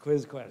Pastor's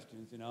quiz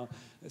questions, you know.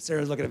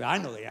 Sarah's looking at me. I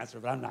know the answer,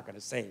 but I'm not going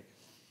to say it.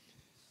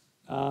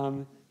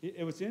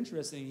 It was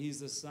interesting. He's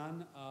the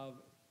son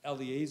of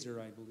Eleazar,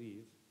 I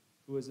believe,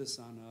 who is the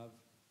son of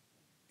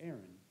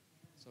Aaron.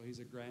 So he's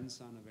a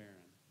grandson of Aaron.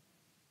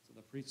 So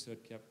the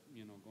priesthood kept,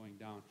 going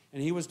down.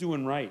 And he was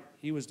doing right.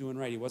 He was doing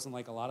right. He wasn't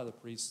like a lot of the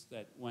priests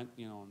that went,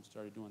 and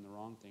started doing the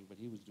wrong thing, but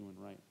he was doing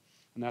right.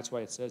 And that's why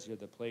it says here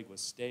the plague was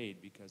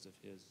stayed because of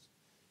his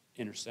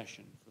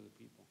intercession for the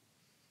people.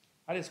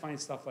 I just find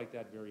stuff like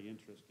that very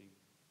interesting.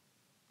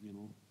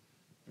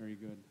 Very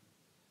good.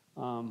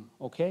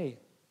 Okay.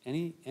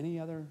 Any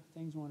other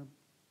things you want to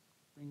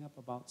bring up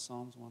about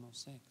Psalms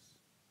 106?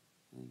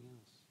 Anything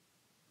else?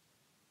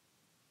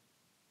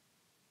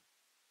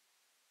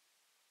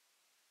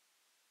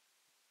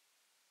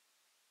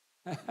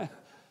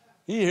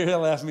 He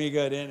left me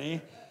good, didn't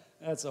he?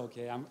 That's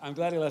okay. I'm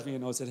glad he left me a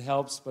note. It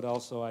helps, but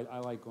also I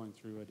like going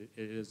through it.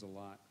 It is a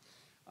lot.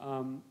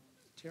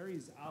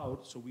 Terry's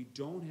out, so we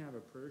don't have a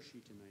prayer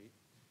sheet tonight,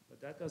 but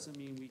that doesn't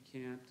mean we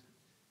can't,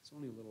 it's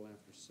only a little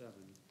after 7,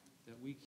 that we